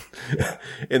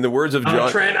 In the words of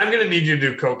John... Trent, I'm going to need you to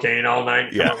do cocaine all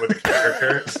night and come up with a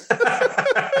character.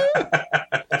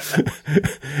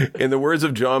 In the words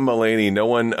of John Mulaney, no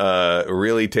one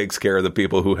really takes care of the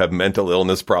people who have mental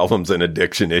illness problems and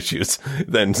addiction issues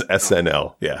than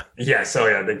SNL. Yeah. Yeah, so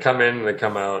yeah, they come in, they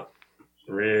come out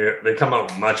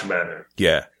much better.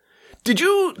 Yeah. Did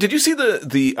you see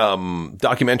the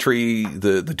documentary,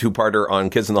 the two-parter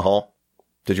on Kids in the Hall?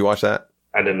 Did you watch that?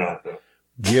 I did not. No.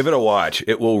 Give it a watch.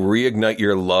 It will reignite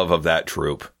your love of that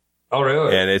troupe. Oh,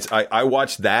 really? And I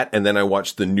watched that, and then I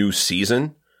watched the new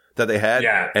season that they had.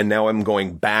 Yeah. And now I'm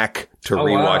going back to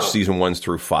rewatch season 1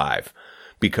 through 5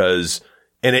 because,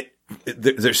 and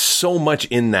there's so much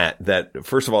in that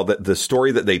first of all, the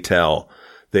story that they tell,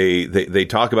 they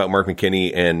talk about Mark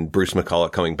McKinney and Bruce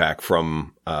McCulloch coming back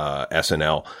from,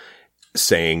 SNL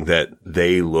saying that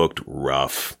they looked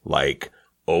rough, like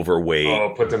overweight.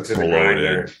 Oh, put them to the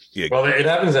grinder. Yeah. Well, it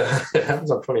happens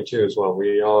on 22 as well.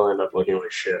 We all end up looking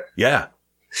like shit. Yeah.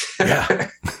 Yeah.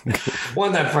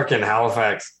 One, that fucking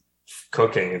Halifax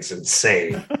cooking, it's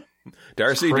insane.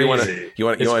 Darcy, do you want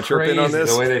to chirp in on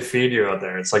this? The way they feed you out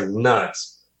there, it's like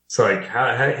nuts. It's like,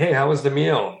 hey, how was the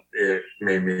meal? It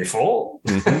made me full.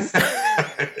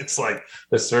 Mm-hmm. It's like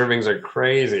the servings are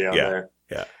crazy out there.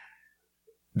 Yeah.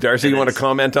 Darcy, you want to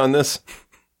comment on this?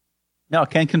 No,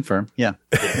 can confirm. Yeah.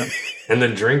 And the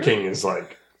drinking is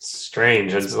like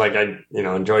strange. It's like I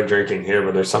enjoy drinking here,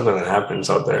 but there's something that happens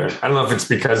out there. I don't know if it's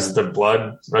because the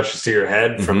blood rushes to your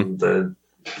head from the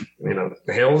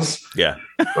hills. Yeah.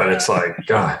 But it's like,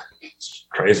 God, it's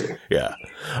crazy. Yeah.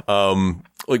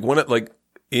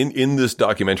 In this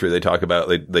documentary, they talk about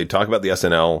the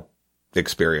SNL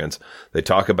experience. They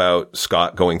talk about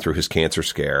Scott going through his cancer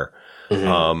scare.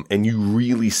 Mm-hmm. And you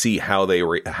really see how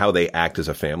they act as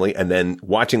a family. And then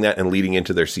watching that and leading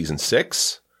into their season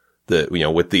 6,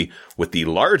 with the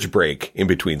large break in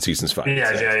between seasons 5.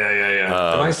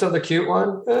 Yeah. Am I still the cute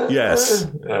one? Yes.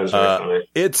 That was very funny.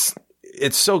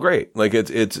 It's so great. Like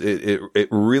it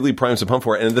really primes the pump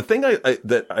for it. And the thing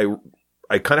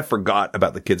I kind of forgot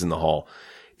about the Kids in the Hall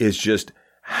is just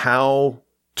how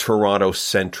Toronto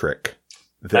centric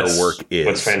their work is.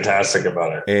 What's fantastic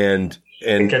about it. And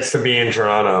it gets to be in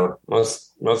Toronto.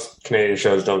 Most Canadian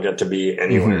shows don't get to be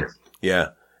anywhere. Mm-hmm. Yeah.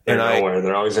 They're nowhere.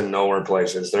 They're always in nowhere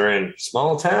places. They're in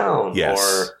small town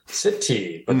or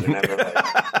city, but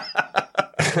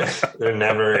they're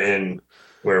never in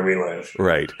where we live.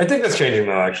 Right. I think that's changing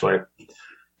though, actually.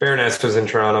 Baroness was in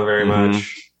Toronto very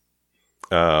much.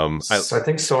 So I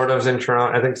think Sort of's in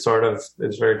Toronto. I think Sort of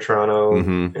is very Toronto.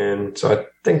 Mm-hmm. And so I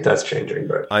think that's changing.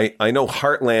 But I know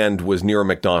Heartland was near a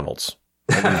McDonald's.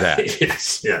 I knew that.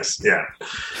 yes. Yeah.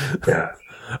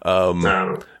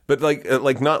 But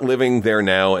like not living there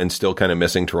now and still kind of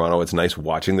missing Toronto. It's nice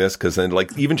watching this because then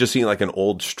even just seeing like an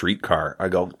old streetcar, I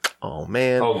go, oh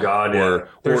man. Oh God. Yeah.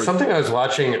 There's something I was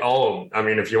watching.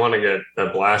 If you want to get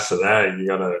a blast of that, you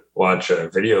got to watch a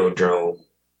Videodrome.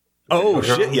 Oh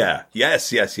shit. Yeah. Yes.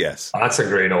 That's a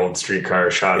great old streetcar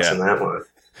shots in that one.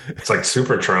 It's like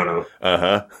super Toronto.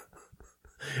 Uh-huh.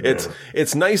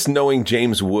 It's nice knowing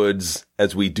James Woods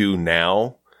as we do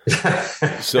now.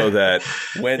 So that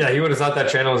when he would have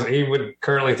thought he would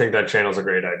currently think that channel's a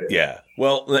great idea. Yeah.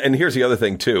 Well, and here's the other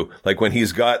thing too. Like when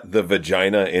he's got the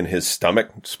vagina in his stomach,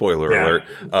 spoiler alert.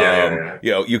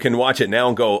 You can watch it now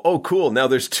and go, oh cool, now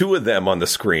there's 2 of them on the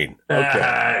screen. Okay.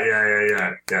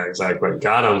 Yeah, exactly.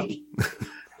 Got him.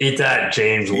 Eat that,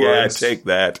 James Woods. Yeah, take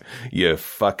that, you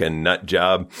fucking nut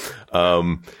job.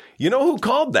 You know who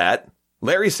called that?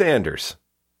 Larry Sanders.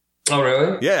 Oh,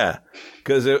 really? Yeah.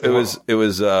 Because it's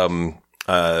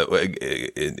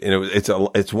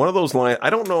one of those lines. I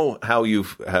don't know how you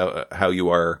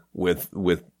are with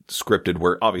scripted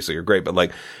where obviously you're great, but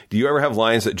like, do you ever have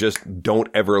lines that just don't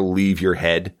ever leave your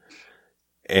head?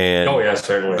 And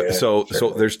certainly. Yeah, so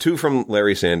there's 2 from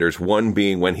Larry Sanders. One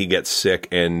being when he gets sick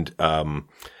and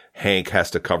Hank has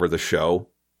to cover the show,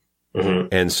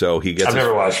 and so he gets. I've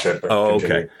never watched it. But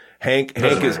okay. Hank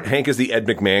is the Ed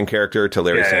McMahon character to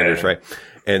Larry Sanders, right?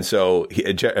 And so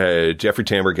Jeffrey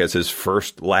Tambor gets his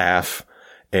first laugh,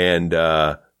 and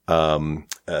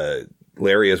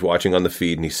Larry is watching on the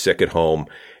feed, and he's sick at home,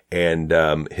 and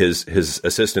his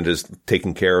assistant is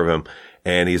taking care of him,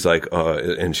 and he's like,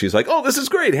 and she's like, "Oh, this is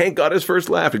great. Hank got his first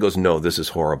laugh." He goes, "No, this is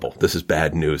horrible. This is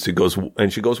bad news." He goes,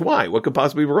 and she goes, "Why? What could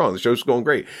possibly be wrong? The show's going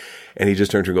great." And he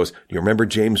just turns to her and goes, "Do you remember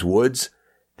James Woods?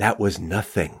 That was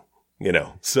nothing."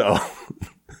 So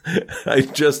I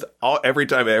just every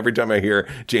time I hear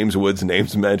James Woods'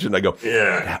 names mentioned, I go,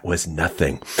 "Yeah, that was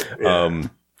nothing." Yeah.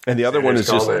 And the other one is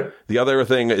just, the other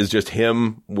thing is just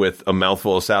him with a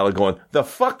mouthful of salad going, the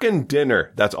fucking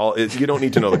dinner. That's all. You don't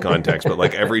need to know the context, but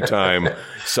like every time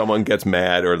someone gets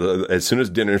mad or as soon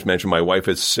as dinner's mentioned, my wife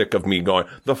is sick of me going,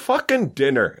 the fucking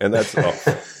dinner. And that's,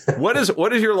 what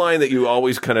is your line that you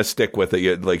always kind of stick with that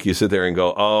you sit there and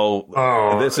go,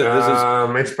 this is,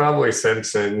 it's probably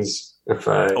Simpsons.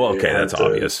 Okay, that's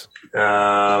obvious.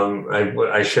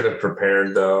 I should have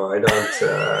prepared though. I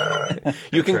don't.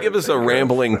 You can give us a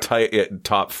rambling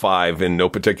top 5 in no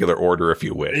particular order if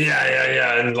you wish.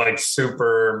 Yeah, and like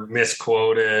super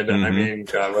misquoted. Mm-hmm. I mean,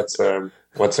 God, what's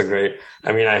a great?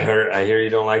 I mean, I hear you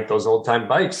don't like those old time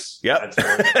bikes. Yep, that's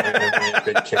a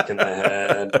good kick in the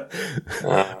head.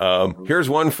 Here's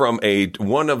one from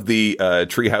one of the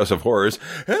Treehouse of Horrors.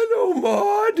 Hello,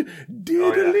 Maud.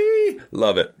 Diddly.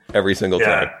 Love it every single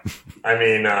time. I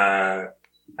mean,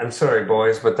 I'm sorry,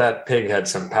 boys, but that pig had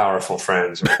some powerful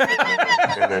friends.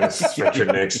 And then it's Richard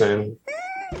Nixon.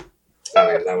 I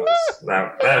mean,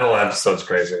 that whole episode's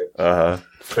crazy. The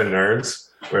nerds,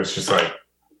 where it's just like,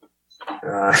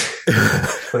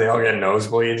 when they all get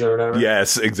nosebleeds or whatever.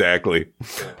 Yes, exactly.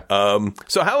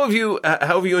 So how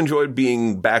have you enjoyed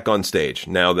being back on stage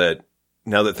now that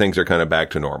things are kind of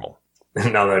back to normal?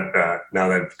 Now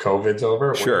that COVID's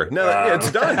over? Sure.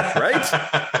 It's done, right?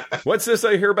 What's this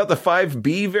I hear about the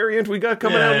 5B variant we got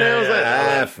coming out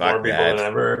now? Fuck more people than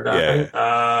ever.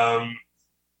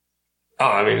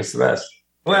 I mean, it's the best.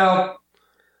 Well,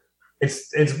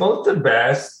 it's both the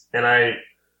best, and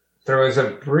there was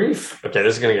a brief... Okay,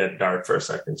 this is going to get dark for a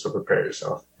second, so prepare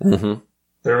yourself. Mm-hmm.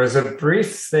 There was a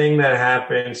brief thing that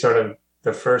happened, sort of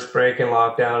the first break in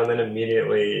lockdown, and then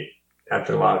immediately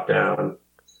after lockdown,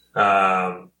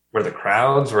 where the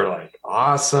crowds were like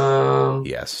awesome.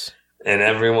 Yes. And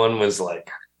everyone was like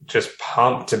just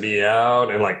pumped to be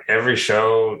out, and like every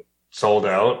show sold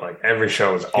out. Like every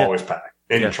show was always packed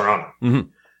in Toronto. Mm-hmm.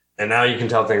 And now you can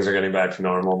tell things are getting back to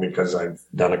normal because I've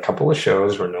done a couple of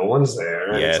shows where no one's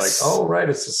there. And it's like, oh, right,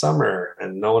 it's the summer.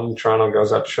 And no one in Toronto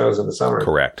goes out to shows in the summer.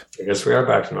 Correct. I guess we are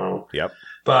back to normal. Yep.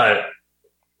 But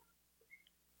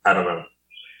I don't know.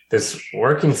 This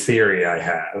working theory I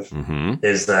have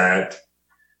is that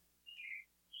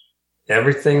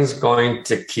everything's going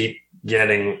to keep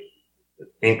getting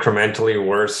incrementally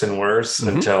worse and worse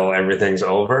until everything's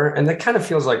over. And that kind of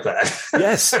feels like that.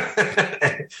 Yes.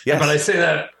 Yes. But I say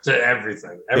that to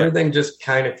everything. Everything just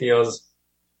kind of feels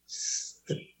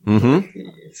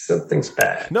something's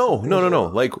bad. No.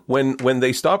 Like when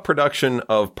they stop production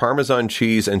of Parmesan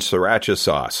cheese and sriracha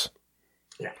sauce.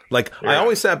 Yeah. Like I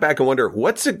always sat back and wonder,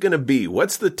 what's it going to be?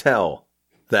 What's the tell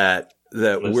that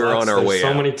we're on our way out? There's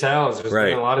so many tells. There's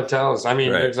been a lot of tells. I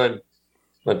mean,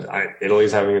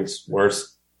 Italy's having its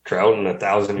worst drought in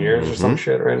 1,000 years or some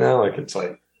shit right now. Like it's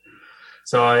like,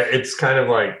 it's kind of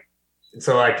like,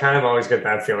 so I kind of always get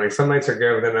that feeling. Some nights are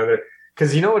good, but then other,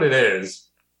 because you know what it is?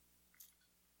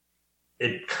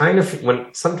 It kind of,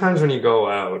 sometimes when you go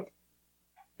out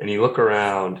and you look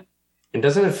around, and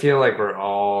doesn't it feel like we're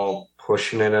all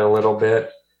pushing it a little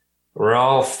bit? We're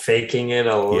all faking it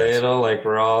a little, like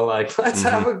we're all like, let's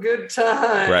have a good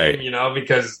time, right? You know,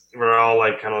 because we're all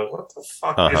like, kind of like, what the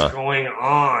fuck is going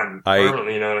on?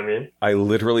 You know what I mean? I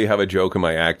literally have a joke in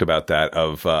my act about that.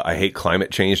 I hate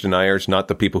climate change deniers, not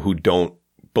the people who don't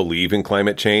believe in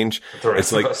climate change.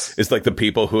 It's like the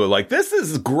people who are like, this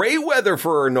is great weather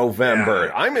for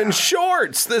November. I'm in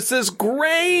shorts. This is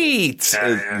great.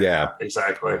 Yeah,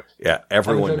 exactly. Yeah,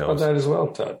 everyone knows about that as well,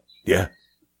 Todd. Yeah.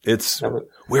 It's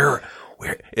we're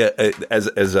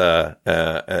as I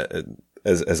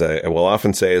will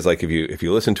often say is like if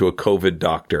you listen to a COVID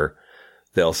doctor,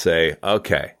 they'll say,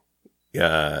 okay,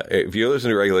 if you listen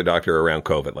to a regular doctor around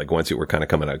COVID, like once you were kind of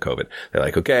coming out of COVID, they're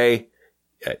like, okay,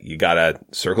 you gotta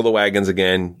circle the wagons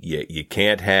again. You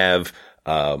can't have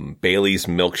Bailey's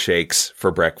milkshakes for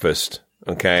breakfast.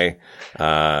 Okay,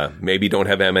 maybe don't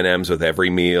have M&Ms with every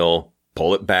meal.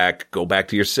 Pull it back. Go back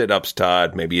to your sit-ups,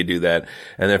 Todd. Maybe you do that.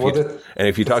 And then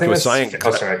if you talk to a scientist,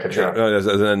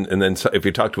 and then if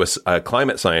you talk to a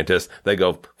climate scientist, they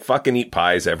go, "Fucking eat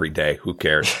pies every day. Who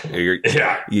cares? You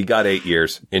got 8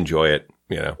 years. Enjoy it."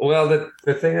 You know. Well,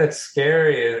 the thing that's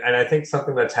scary is, and I think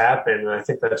something that's happened, and I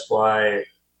think that's why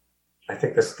I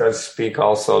think this does speak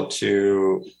also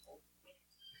to.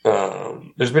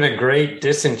 There's been a great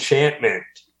disenchantment.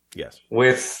 Yes.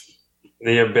 With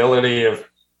the ability of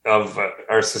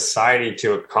our society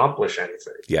to accomplish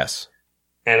anything. Yes.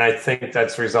 And I think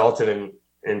that's resulted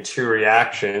in two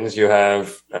reactions. You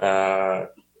have,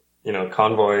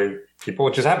 convoy people,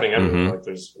 which is happening everywhere. Like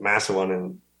there's a massive one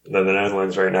in the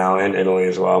Netherlands right now and Italy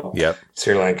as well. Yep.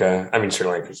 Sri Lanka. I mean, Sri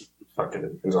Lanka's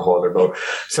fucking is a whole other boat.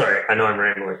 Sorry, I know I'm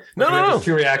rambling. No. There's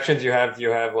two reactions. You have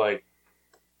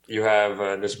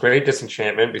this great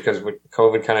disenchantment because what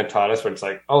COVID kind of taught us, where it's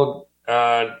like,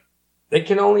 they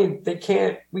can't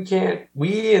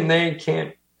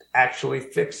actually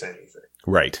fix anything.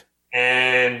 Right.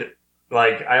 And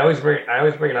like I always bring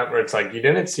it up where it's like you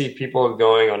didn't see people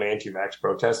going on anti-vax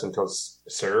protests until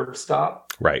CERB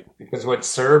stopped. Right. Because what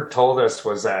CERB told us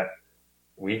was that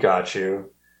we got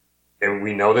you and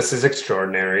we know this is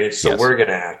extraordinary, so we're going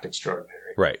to act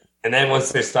extraordinary. Right. And then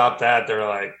once they stopped that, they're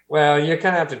like, well, you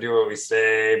kind of have to do what we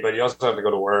say, but you also have to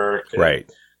go to work.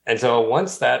 Right. And so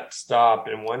once that stopped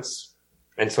and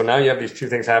so now you have these two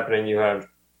things happening. You have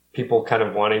people kind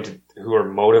of who are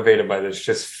motivated by this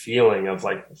just feeling of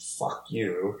like, fuck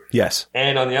you. Yes.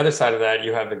 And on the other side of that,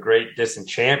 you have the great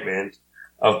disenchantment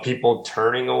of people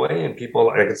turning away and people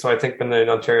like, so I think when the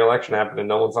Ontario election happened and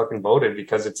no one fucking voted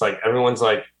because it's like, everyone's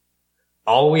like,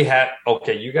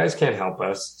 you guys can't help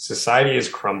us. Society is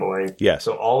crumbling. Yes.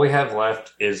 So all we have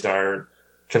left is our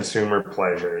consumer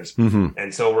pleasures. Mm-hmm.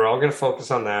 And so we're all going to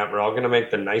focus on that. We're all going to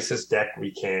make the nicest deck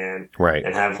we can. Right.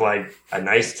 And have like a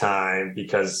nice time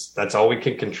because that's all we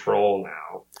can control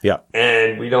now. Yeah.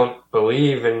 And we don't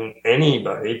believe in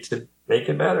anybody to make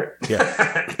it better.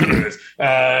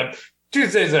 Yeah.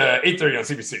 Tuesdays, 8:30 on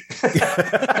CBC.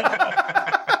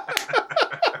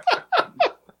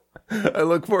 I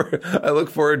look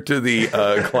forward to the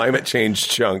climate change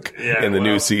chunk in the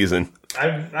new season.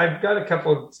 I've got a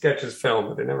couple of sketches filmed,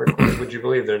 but they never quite, would you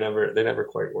believe they never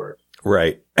quite work.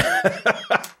 Right.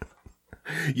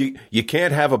 You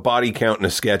can't have a body count in a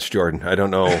sketch, Jordan. I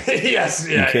don't know. Yes,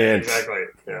 yeah, you can't. Exactly.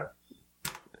 Yeah.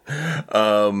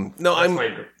 No,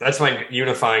 that's my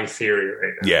unifying theory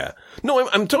right now. Yeah. No,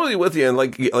 I'm totally with you. And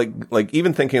like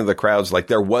even thinking of the crowds, like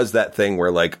there was that thing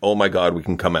where like, oh my God, we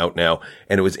can come out now.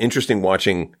 And it was interesting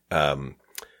watching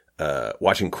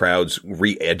crowds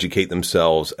re-educate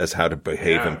themselves as how to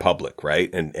behave in public,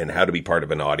 right? And how to be part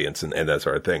of an audience and that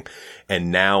sort of thing.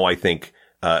 And now I think,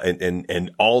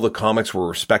 and all the comics were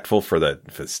respectful for the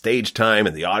stage time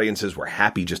and the audiences were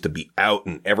happy just to be out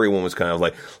and everyone was kind of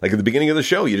like at the beginning of the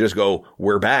show, you just go,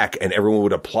 we're back and everyone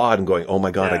would applaud and going, oh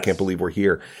my God, I can't believe we're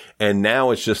here. And now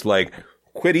it's just like,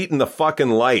 quit eating the fucking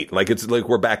light. Like it's like,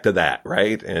 we're back to that.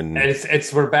 Right. And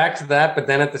it's, we're back to that. But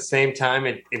then at the same time,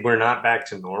 we're not back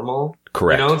to normal.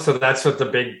 Correct. You know, so that's what the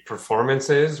big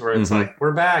performance is where it's like,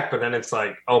 we're back, but then it's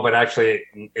like, oh, but actually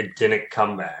it didn't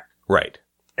come back. Right.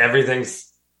 Everything's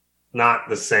not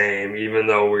the same, even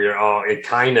though it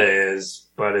kind of is,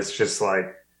 but it's just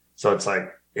like, so it's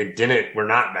like, we're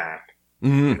not back.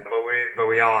 Mm-hmm. But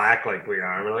we all act like we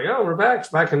are. We're like, oh, we're back. It's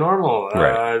back to normal.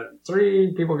 Right.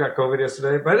 3 people got COVID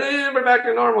yesterday, but we're back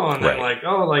to normal. And then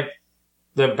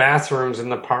the bathrooms in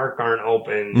the park aren't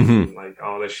open. Mm-hmm. Like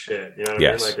all this shit. You know what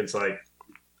I mean? Like, it's like,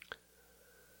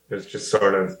 there's just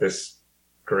sort of this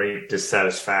great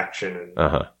dissatisfaction.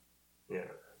 And, yeah.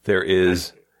 There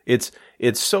is, it's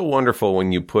so wonderful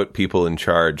when you put people in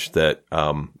charge that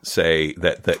say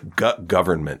that gut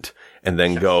government and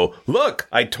then go, look,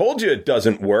 I told you it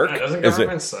doesn't work. Doesn't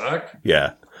government suck?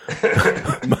 Yeah.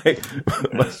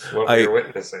 That's what we're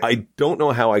witnessing. I don't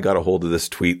know how I got a hold of this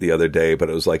tweet the other day, but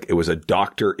it was a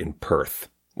doctor in Perth,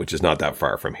 which is not that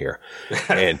far from here.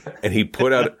 And he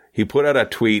put out a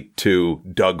tweet to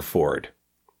Doug Ford,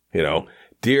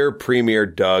 dear Premier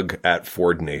Doug at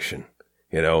Ford Nation,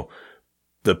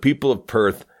 the people of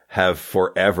Perth have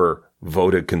forever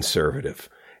voted conservative.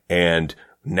 And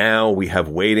now we have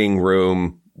waiting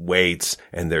room waits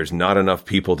and there's not enough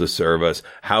people to serve us.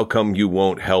 How come you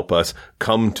won't help us?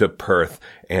 Come to Perth.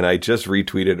 And I just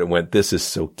retweeted and went, this is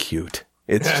so cute.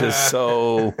 It's just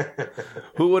so,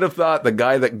 who would have thought the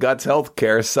guy that guts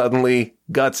healthcare suddenly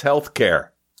guts healthcare?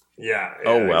 Yeah.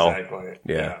 Oh, well. Exactly.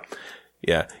 Yeah.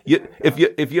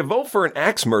 If you vote for an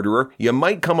axe murderer, you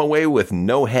might come away with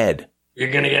no head. You're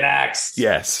going to get axed.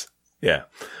 Yes. Yeah.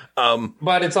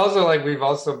 But it's also like we've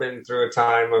also been through a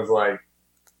time of like,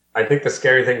 I think the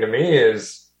scary thing to me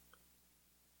is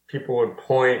people would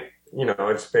point,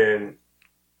 it's been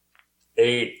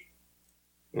 6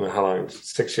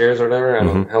 years or whatever. I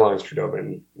don't know. How long has Trudeau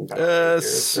been?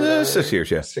 6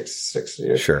 years, yeah. 6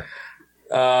 years. Sure.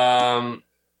 I'm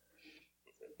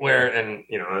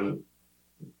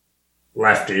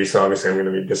lefty, so obviously I'm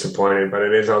going to be disappointed, but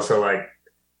it is also like,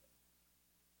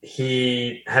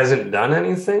 he hasn't done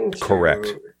anything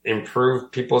to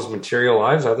improve people's material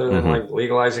lives other than like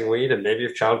legalizing weed. And maybe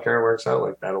if childcare works out,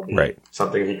 like that'll be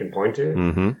something he can point to.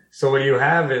 Mm-hmm. So what you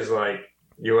have is like,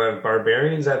 you have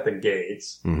barbarians at the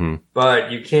gates,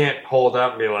 but you can't hold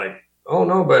up and be like, oh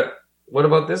no, but what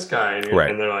about this guy?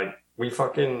 And they're like, we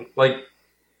fucking like,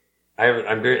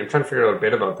 I'm trying to figure out a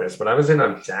bit about this, but I was in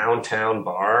a downtown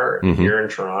bar here in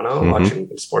Toronto watching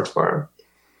a sports bar.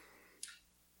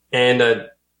 And it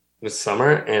was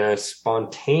summer, and a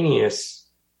spontaneous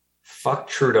 "fuck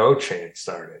Trudeau" chant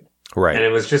started. Right. And it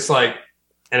was just like,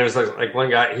 one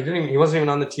guy, he wasn't even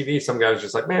on the TV. Some guy was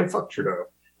just like, "Man, fuck Trudeau."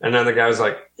 And another guy was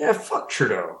like, "Yeah, fuck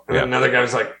Trudeau." And then another guy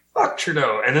was like, "Fuck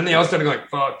Trudeau." And then they all started going,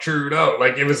 "Fuck Trudeau."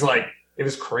 Like, it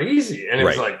was crazy. And it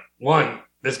was like, one,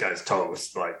 this guy's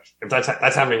toast. Like, if that's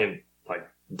happening in like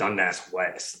Dundas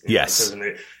West. Yes.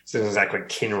 This isn't exactly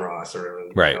Kinross or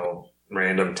right.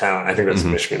 Random town. I think that's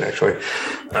Michigan, actually.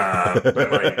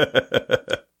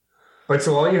 But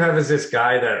so all you have is this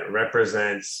guy that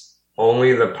represents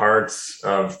only the parts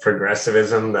of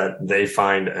progressivism that they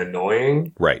find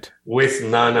annoying. Right. With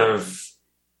none of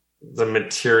the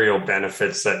material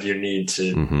benefits that you need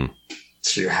to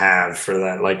have for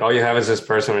that. Like, all you have is this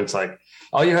person. It's like,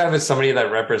 all you have is somebody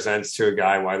that represents to a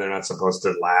guy why they're not supposed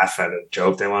to laugh at a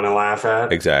joke they want to laugh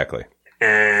at. Exactly.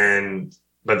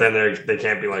 But then they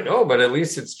can't be like, oh, but at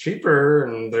least it's cheaper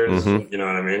and there's, you know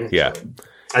what I mean? Yeah. So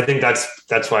I think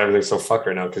that's why everything's so fucked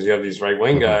right now, because you have these right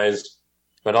wing guys,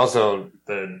 but also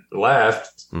the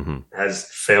left has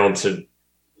failed to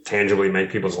tangibly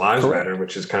make people's lives better,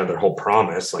 which is kind of their whole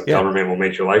promise. Like, government will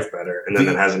make your life better, and then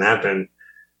that hasn't happened.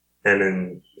 And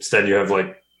then instead you have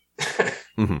like,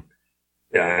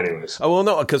 anyways. Oh, well,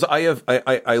 no, because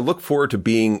I look forward to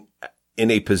being in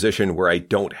a position where I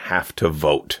don't have to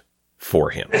vote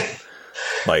for him.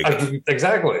 Like,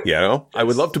 exactly. You know, I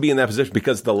would love to be in that position,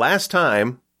 because the last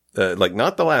time,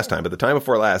 not the last time, but the time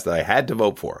before last that I had to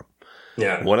vote for him.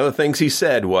 Yeah. One of the things he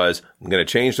said was, "I'm going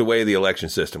to change the way the election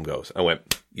system goes." I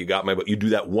went, "You got my vote. You do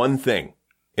that one thing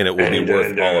and it will be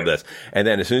worth all of this." And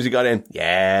then as soon as he got in,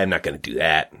 I'm not going to do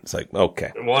that. It's like,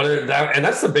 okay. And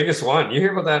that's the biggest one. You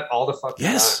hear about that all the fucking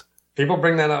time. People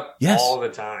bring that up all the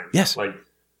time. Yes. Like,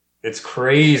 it's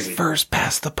crazy. First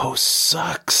past the post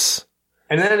sucks.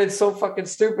 And then it's so fucking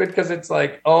stupid, because it's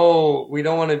like, oh, we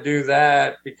don't want to do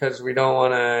that because we don't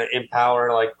want to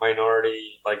empower like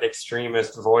minority, like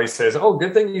extremist voices. Oh,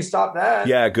 good thing you stopped that.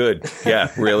 Yeah, good.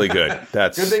 Yeah, really good.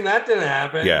 That's good thing that didn't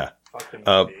happen. Yeah. Fucking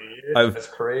that's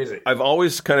crazy. I've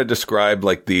always kind of described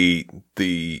like the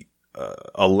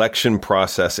election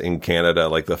process in Canada,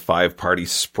 like the 5-party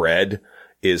spread,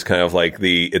 is kind of like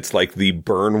it's like the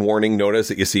burn warning notice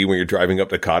that you see when you're driving up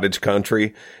to cottage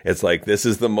country. It's like, this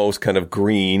is the most kind of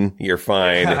green, you're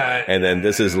fine. And then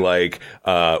this is like,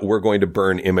 we're going to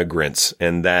burn immigrants.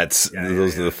 And those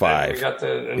are the 5. We got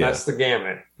that's the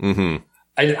gamut. I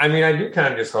mean, I do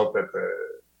kind of just hope that the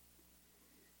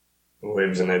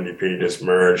Libs and NDP just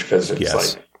merge, because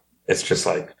it's just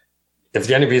like, if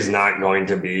the NDP is not going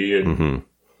to be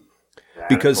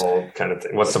because kind of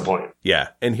thing, what's the point? Yeah.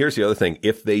 And here's the other thing.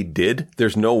 If they did,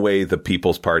 there's no way the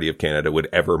People's Party of Canada would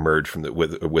ever merge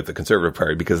with the Conservative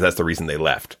Party, because that's the reason they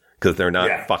left, because they're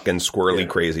not fucking squirrely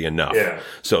crazy enough.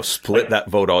 So split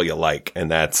that vote all you like, and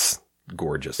that's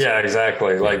gorgeous. Yeah,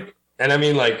 exactly. Like, and I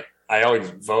mean, like, I always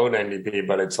vote NDP,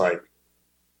 but it's like,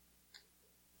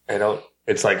 I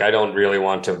don't really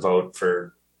want to vote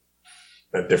for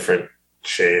a different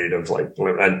shade of like,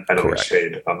 I don't mean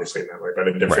shade obviously in that way, but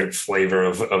a different flavor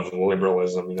of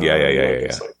liberalism. You know?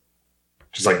 It's like,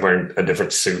 just like wearing a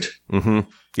different suit.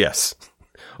 Yes.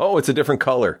 Oh, it's a different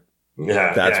color.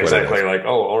 Yeah, that's exactly. Like,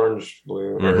 oh, orange,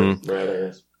 blue, or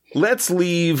red. Let's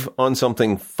leave on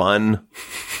something fun.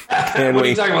 Can what are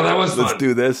you talking about? That was fun. Let's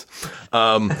do this.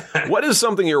 What is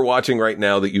something you're watching right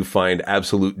now that you find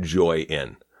absolute joy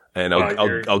in? And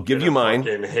I'll give you mine.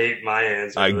 I hate my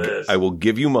answer to this. I will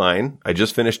give you mine. I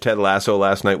just finished Ted Lasso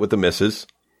last night with the missus.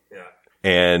 Yeah.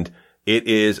 And it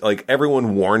is like,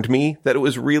 everyone warned me that it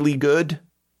was really good.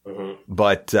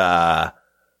 But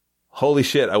holy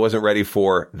shit, I wasn't ready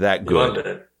for that good. You loved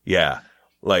it. Yeah.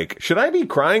 Like, should I be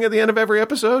crying at the end of every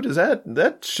episode?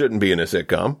 That shouldn't be in a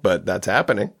sitcom, but that's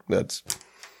happening. It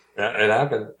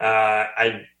happened.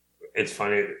 It's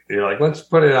funny. You're like, let's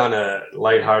put it on a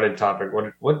lighthearted topic.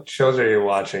 What shows are you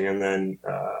watching? And then,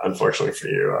 unfortunately for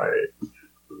you,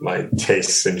 my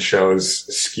tastes in shows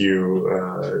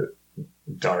skew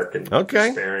dark and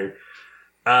despairing.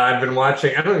 I've been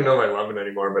watching, I don't even know if I love it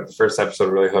anymore, but the first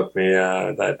episode really hooked me.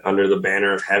 That Under the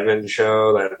Banner of Heaven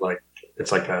show that like,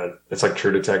 it's like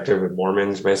True Detective with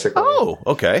Mormons, basically. Oh,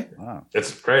 okay. Wow.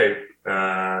 It's great.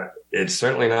 It's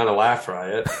certainly not a laugh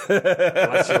riot,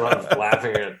 unless you love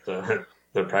laughing at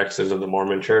the practices of the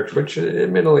Mormon Church, which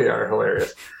admittedly are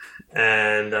hilarious.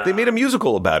 And they made a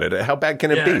musical about it. How bad can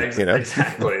it be?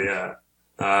 Exactly. Yeah.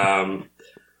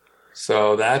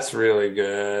 So that's really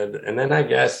good. And then I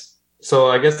guess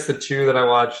the two that I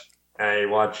watched, I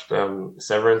watched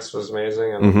Severance was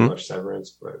amazing. I don't know watch Severance,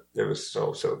 but it was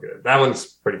so good. That one's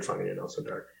pretty funny and also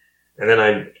dark. And then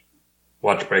I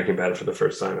watched Breaking Bad for the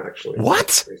first time, actually.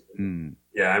 What?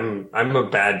 Yeah, I'm a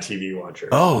bad TV watcher.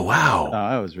 Oh wow!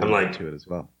 I was really into it as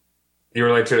well. You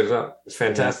relate to it as well. It's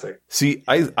fantastic. Yeah. See,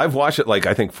 I've watched it like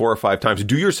I think 4 or 5 times.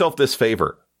 Do yourself this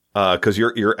favor, because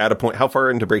you're at a point. How far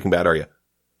into Breaking Bad are you?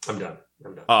 I'm done.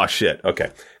 Oh shit!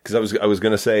 Okay, because I was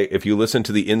going to say if you listen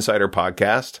to the Insider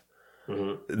podcast,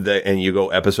 and you go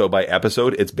episode by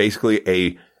episode, it's basically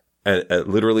a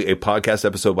literally a podcast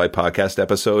episode by podcast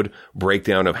episode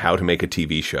breakdown of how to make a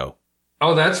TV show.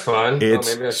 Oh, that's fun.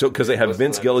 It's so because they have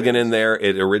Vince Gilligan in there.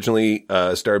 It originally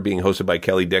started being hosted by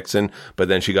Kelly Dixon, but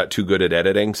then she got too good at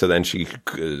editing, so then she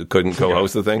couldn't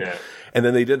co-host the thing. Yeah. And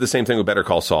then they did the same thing with Better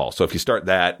Call Saul. So if you start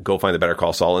that, go find the Better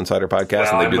Call Saul Insider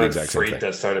podcast, and they do the exact same thing.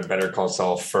 That started Better Call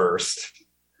Saul first,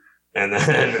 and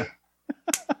then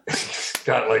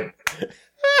got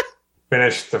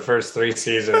finished the first 3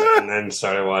 seasons and then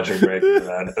started watching Breaking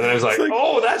Bad. And then I was like,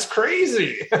 oh, that's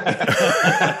crazy.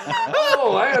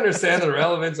 Oh, I understand the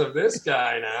relevance of this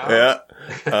guy now. Yeah.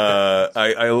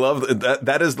 I love that.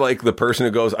 That is like the person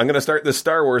who goes, I'm going to start this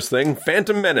Star Wars thing.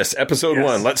 Phantom Menace, episode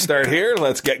 1. Let's start here.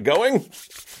 Let's get going.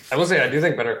 I will say, I do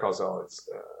think Better Call Saul is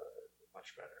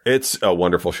much better. It's a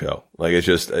wonderful show. Like, it's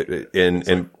just,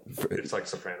 it's like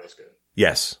Sopranos good.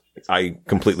 Yes. I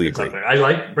completely agree. I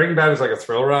like Breaking Bad was like a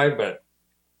thrill ride, but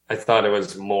I thought it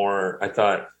was more. I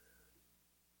thought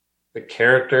the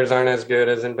characters aren't as good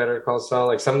as in Better Call Saul.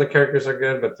 Like some of the characters are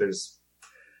good, but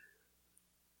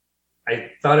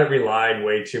I thought it relied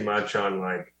way too much on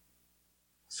like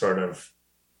sort of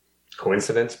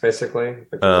coincidence, basically.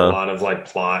 Like, there's a lot of like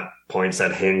plot points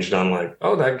that hinged on like,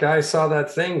 oh, that guy saw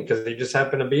that thing because he just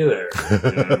happened to be there.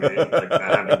 You know what I mean? Like that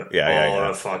happened all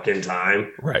the fucking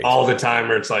time, right? All the time,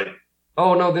 where it's like,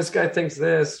 oh no, this guy thinks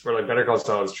this. Where like Better Call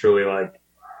Saul is truly like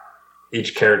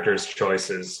each character's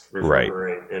choices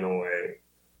reverberating in a way.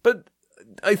 But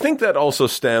I think that also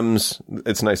stems,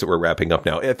 it's nice that we're wrapping up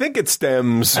now. I think it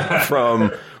stems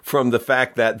from the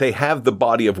fact that they have the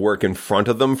body of work in front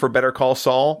of them for Better Call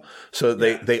Saul. So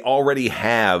they already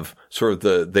have sort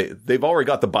of they've already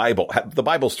got the Bible. The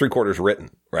Bible's 3/4 written,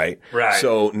 right? Right.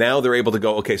 So now they're able to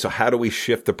go, okay, so how do we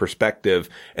shift the perspective?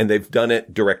 And they've done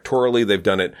it directorially. They've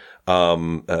done it,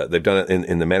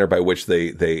 in the manner by which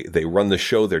they run the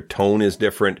show. Their tone is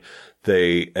different.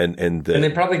 They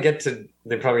probably get a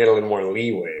little more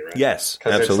leeway, right? Yes,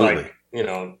 absolutely. It's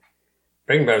like,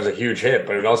 Breaking Bad was a huge hit,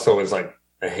 but it also was like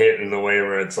a hit in the way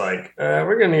where it's like,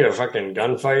 we're going to need a fucking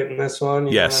gunfight in this one.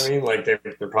 You know what I mean? Like there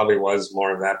probably was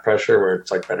more of that pressure where it's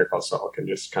like Better Call Saul can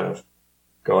just kind of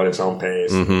go at its own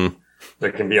pace. Mm-hmm.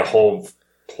 There can be a whole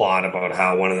plot about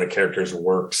how one of the characters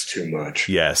works too much.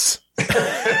 Yes.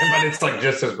 But it's like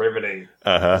just as riveting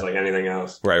as like anything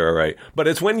else. Right. But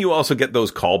it's when you also get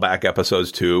those callback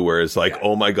episodes too, where it's like,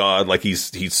 oh my God, like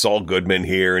he's Saul Goodman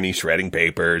here and he's shredding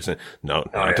papers. And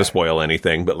not to spoil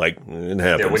anything, but like it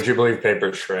happens. Yeah, would you believe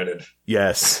papers shredded?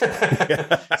 Yes.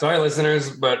 Sorry, listeners,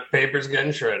 but papers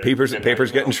getting shredded.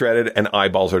 Papers getting shredded and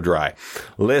eyeballs are dry.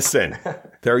 Listen,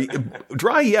 they're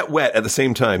dry yet wet at the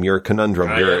same time. You're a conundrum.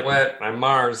 Dry yet wet. I'm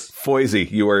Mars. Foisey,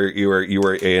 you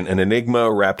were an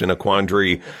enigma wrapped in a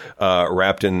quandary,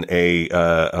 wrapped in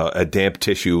a damp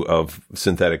tissue of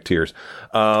synthetic tears.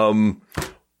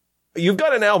 You've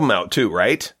got an album out too,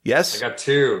 right? Yes? I got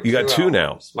 2. You got 2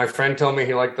 now. My friend told me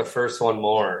he liked the first one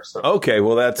more. So okay,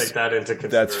 well take that into consideration.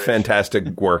 That's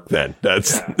fantastic work then.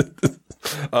 That's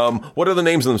what are the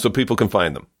names of them so people can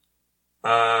find them?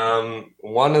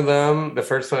 One of them, the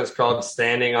first one is called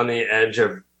Standing on the Edge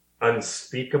of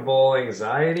Unspeakable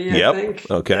Anxiety, I think.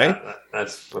 Okay. Yeah,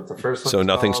 that's what the first one. So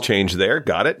nothing's changed there.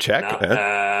 Got it. Check.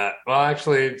 Well,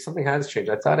 actually, something has changed.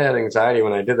 I thought I had anxiety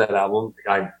when I did that album.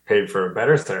 I paid for a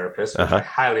better therapist, which I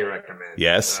highly recommend.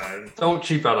 Yes. Don't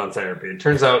cheap out on therapy. It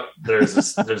turns out there's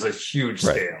a huge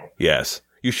scale. Yes.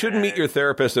 You shouldn't meet your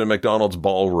therapist in a McDonald's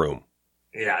ballroom.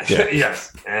 Yeah.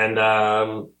 Yes. And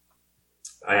I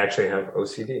actually have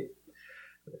OCD.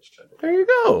 There you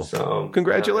go. So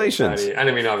congratulations. I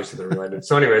mean, obviously they're related.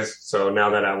 So anyways, now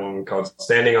that album called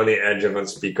Standing on the Edge of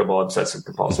Unspeakable Obsessive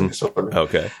Compulsive Disorder.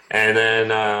 Okay. And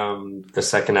then the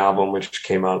second album, which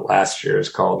came out last year, is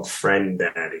called Friend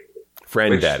Daddy.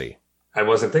 Friend Daddy. I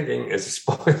wasn't thinking is a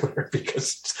spoiler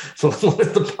because it's one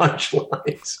of the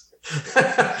punchlines.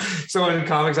 So in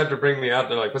comics have to bring me up,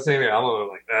 they're like, what's the name of your album? I'm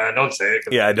like, don't say it.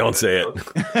 Yeah, don't say it.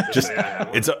 Just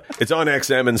it's on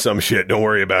XM and some shit. Don't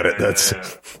worry about it. That's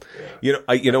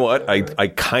you know what? I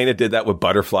kind of did that with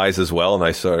Butterflies as well, and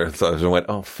I sort of went,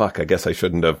 oh fuck, I guess I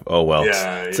shouldn't have. Oh well,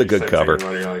 it's a good cover.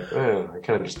 You're like, I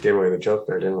kind of just gave away the joke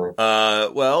there, didn't I?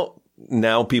 Well,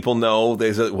 now people know.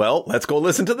 They said, well, let's go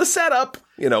listen to the setup.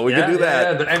 You know, we can do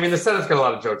that. Yeah. I mean, the setup's got a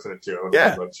lot of jokes in it too.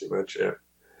 Yeah. Too much, yeah.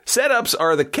 Setups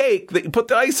are the cake that you put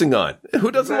the icing on.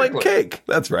 Who doesn't like cake?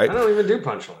 That's right. I don't even do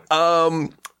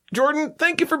punchlines. Jordan,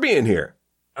 thank you for being here.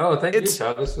 Oh, thank you,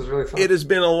 Todd. This was really fun. It has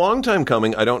been a long time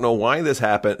coming. I don't know why this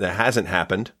happened. That hasn't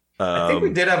happened. I think we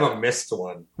did have a missed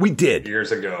one. We did.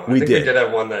 Years ago. We did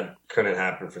have one that couldn't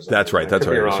happen for some reason. That's right. That's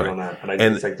right. I could be wrong on that, but I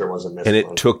do think there was a missed one. And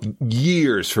it took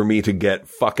years for me to get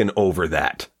fucking over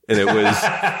that. And it was...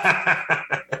 Yeah,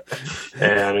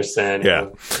 I understand. Yeah.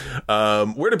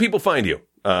 Where do people find you?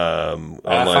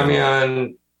 Find me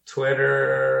on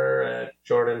Twitter at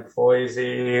Jordan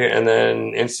Foisey, and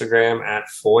then Instagram at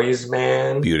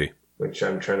Foisman. Beauty. Which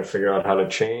I'm trying to figure out how to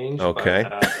change. Okay.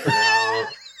 But, for now,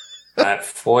 at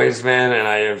Foisman, and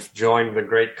I have joined the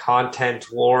Great Content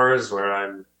Wars, where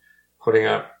I'm putting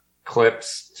up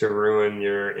clips to ruin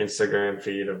your Instagram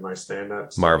feed of my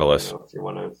stand-ups. Marvelous. So, if you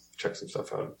want to check some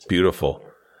stuff out. Beautiful.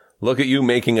 Look at you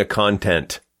making a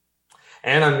content.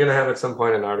 And I'm going to have at some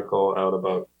point an article out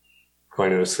about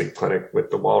going to a sleep clinic with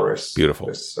the walrus. Beautiful.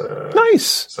 This,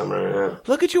 nice. Summer. Yeah.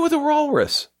 Look at you with a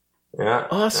walrus. Yeah.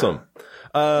 Awesome.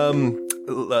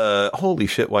 Yeah. Holy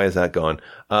shit. Why is that gone?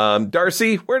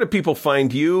 Darcy, where do people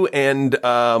find you? And,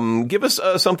 give us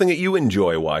something that you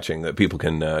enjoy watching that people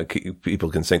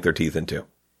can sink their teeth into.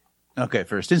 Okay.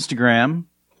 First, Instagram.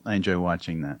 I enjoy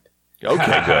watching that.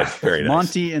 Okay, good. Very nice.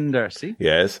 Monty and Darcy.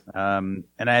 Yes. And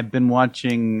I've been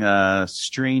watching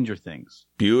Stranger Things.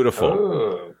 Beautiful.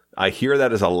 Ooh. I hear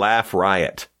that as a laugh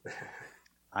riot.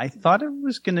 I thought it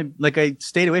was going to, I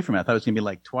stayed away from it. I thought it was going to be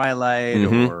like Twilight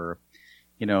or,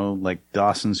 like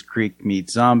Dawson's Creek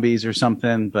meets zombies or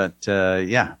something. But,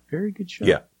 yeah, very good show.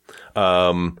 Yeah.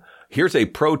 Here's a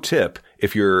pro tip.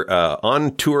 If you're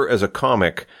on tour as a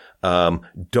comic,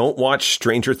 don't watch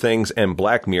Stranger Things and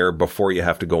Black Mirror before you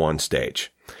have to go on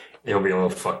stage. You'll be a little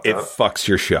fucked up. It fucks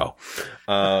your show.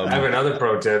 I have another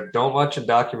pro tip. Don't watch a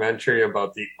documentary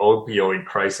about the opioid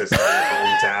crisis in your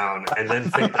hometown and then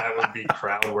think that would be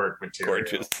crowd work material.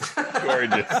 Gorgeous.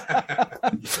 Gorgeous.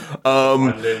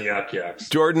 London yuck yucks.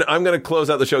 Jordan, I'm going to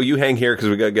close out the show. You hang here because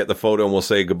we got to get the photo and we'll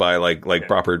say goodbye like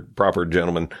proper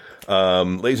gentlemen.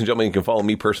 Ladies and gentlemen, you can follow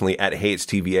me personally at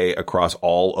HatesTVA across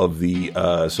all of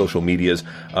the social medias.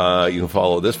 You can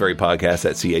follow this very podcast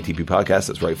at CATP Podcast.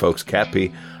 That's right, folks.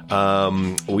 CatP.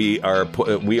 We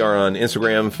are on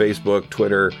Instagram, Facebook,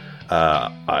 Twitter,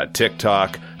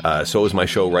 TikTok. So is my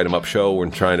show, Write 'em Up Show. We're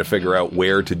trying to figure out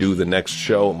where to do the next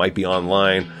show. It might be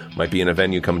online, might be in a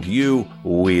venue coming to you.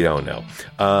 We don't know.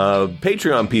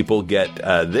 Patreon people get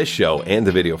this show and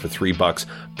the video for $3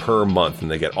 per month,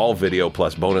 and they get all video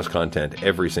plus bonus content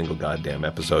every single goddamn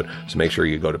episode. So make sure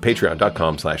you go to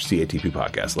patreon.com/CATP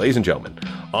podcast. Ladies and gentlemen,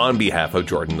 on behalf of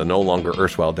Jordan, the no longer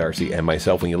erstwhile Darcy, and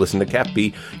myself, when you listen to Cat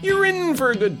B, you're in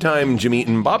for a good time. Jimmy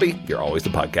and Bobby, you're always the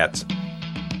Podcats.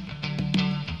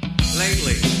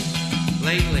 Lately,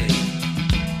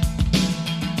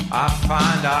 I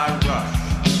find I rush.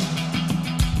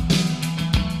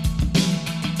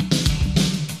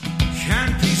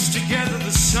 Can't piece together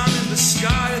the sun in the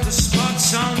sky or the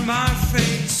spots on my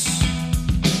face.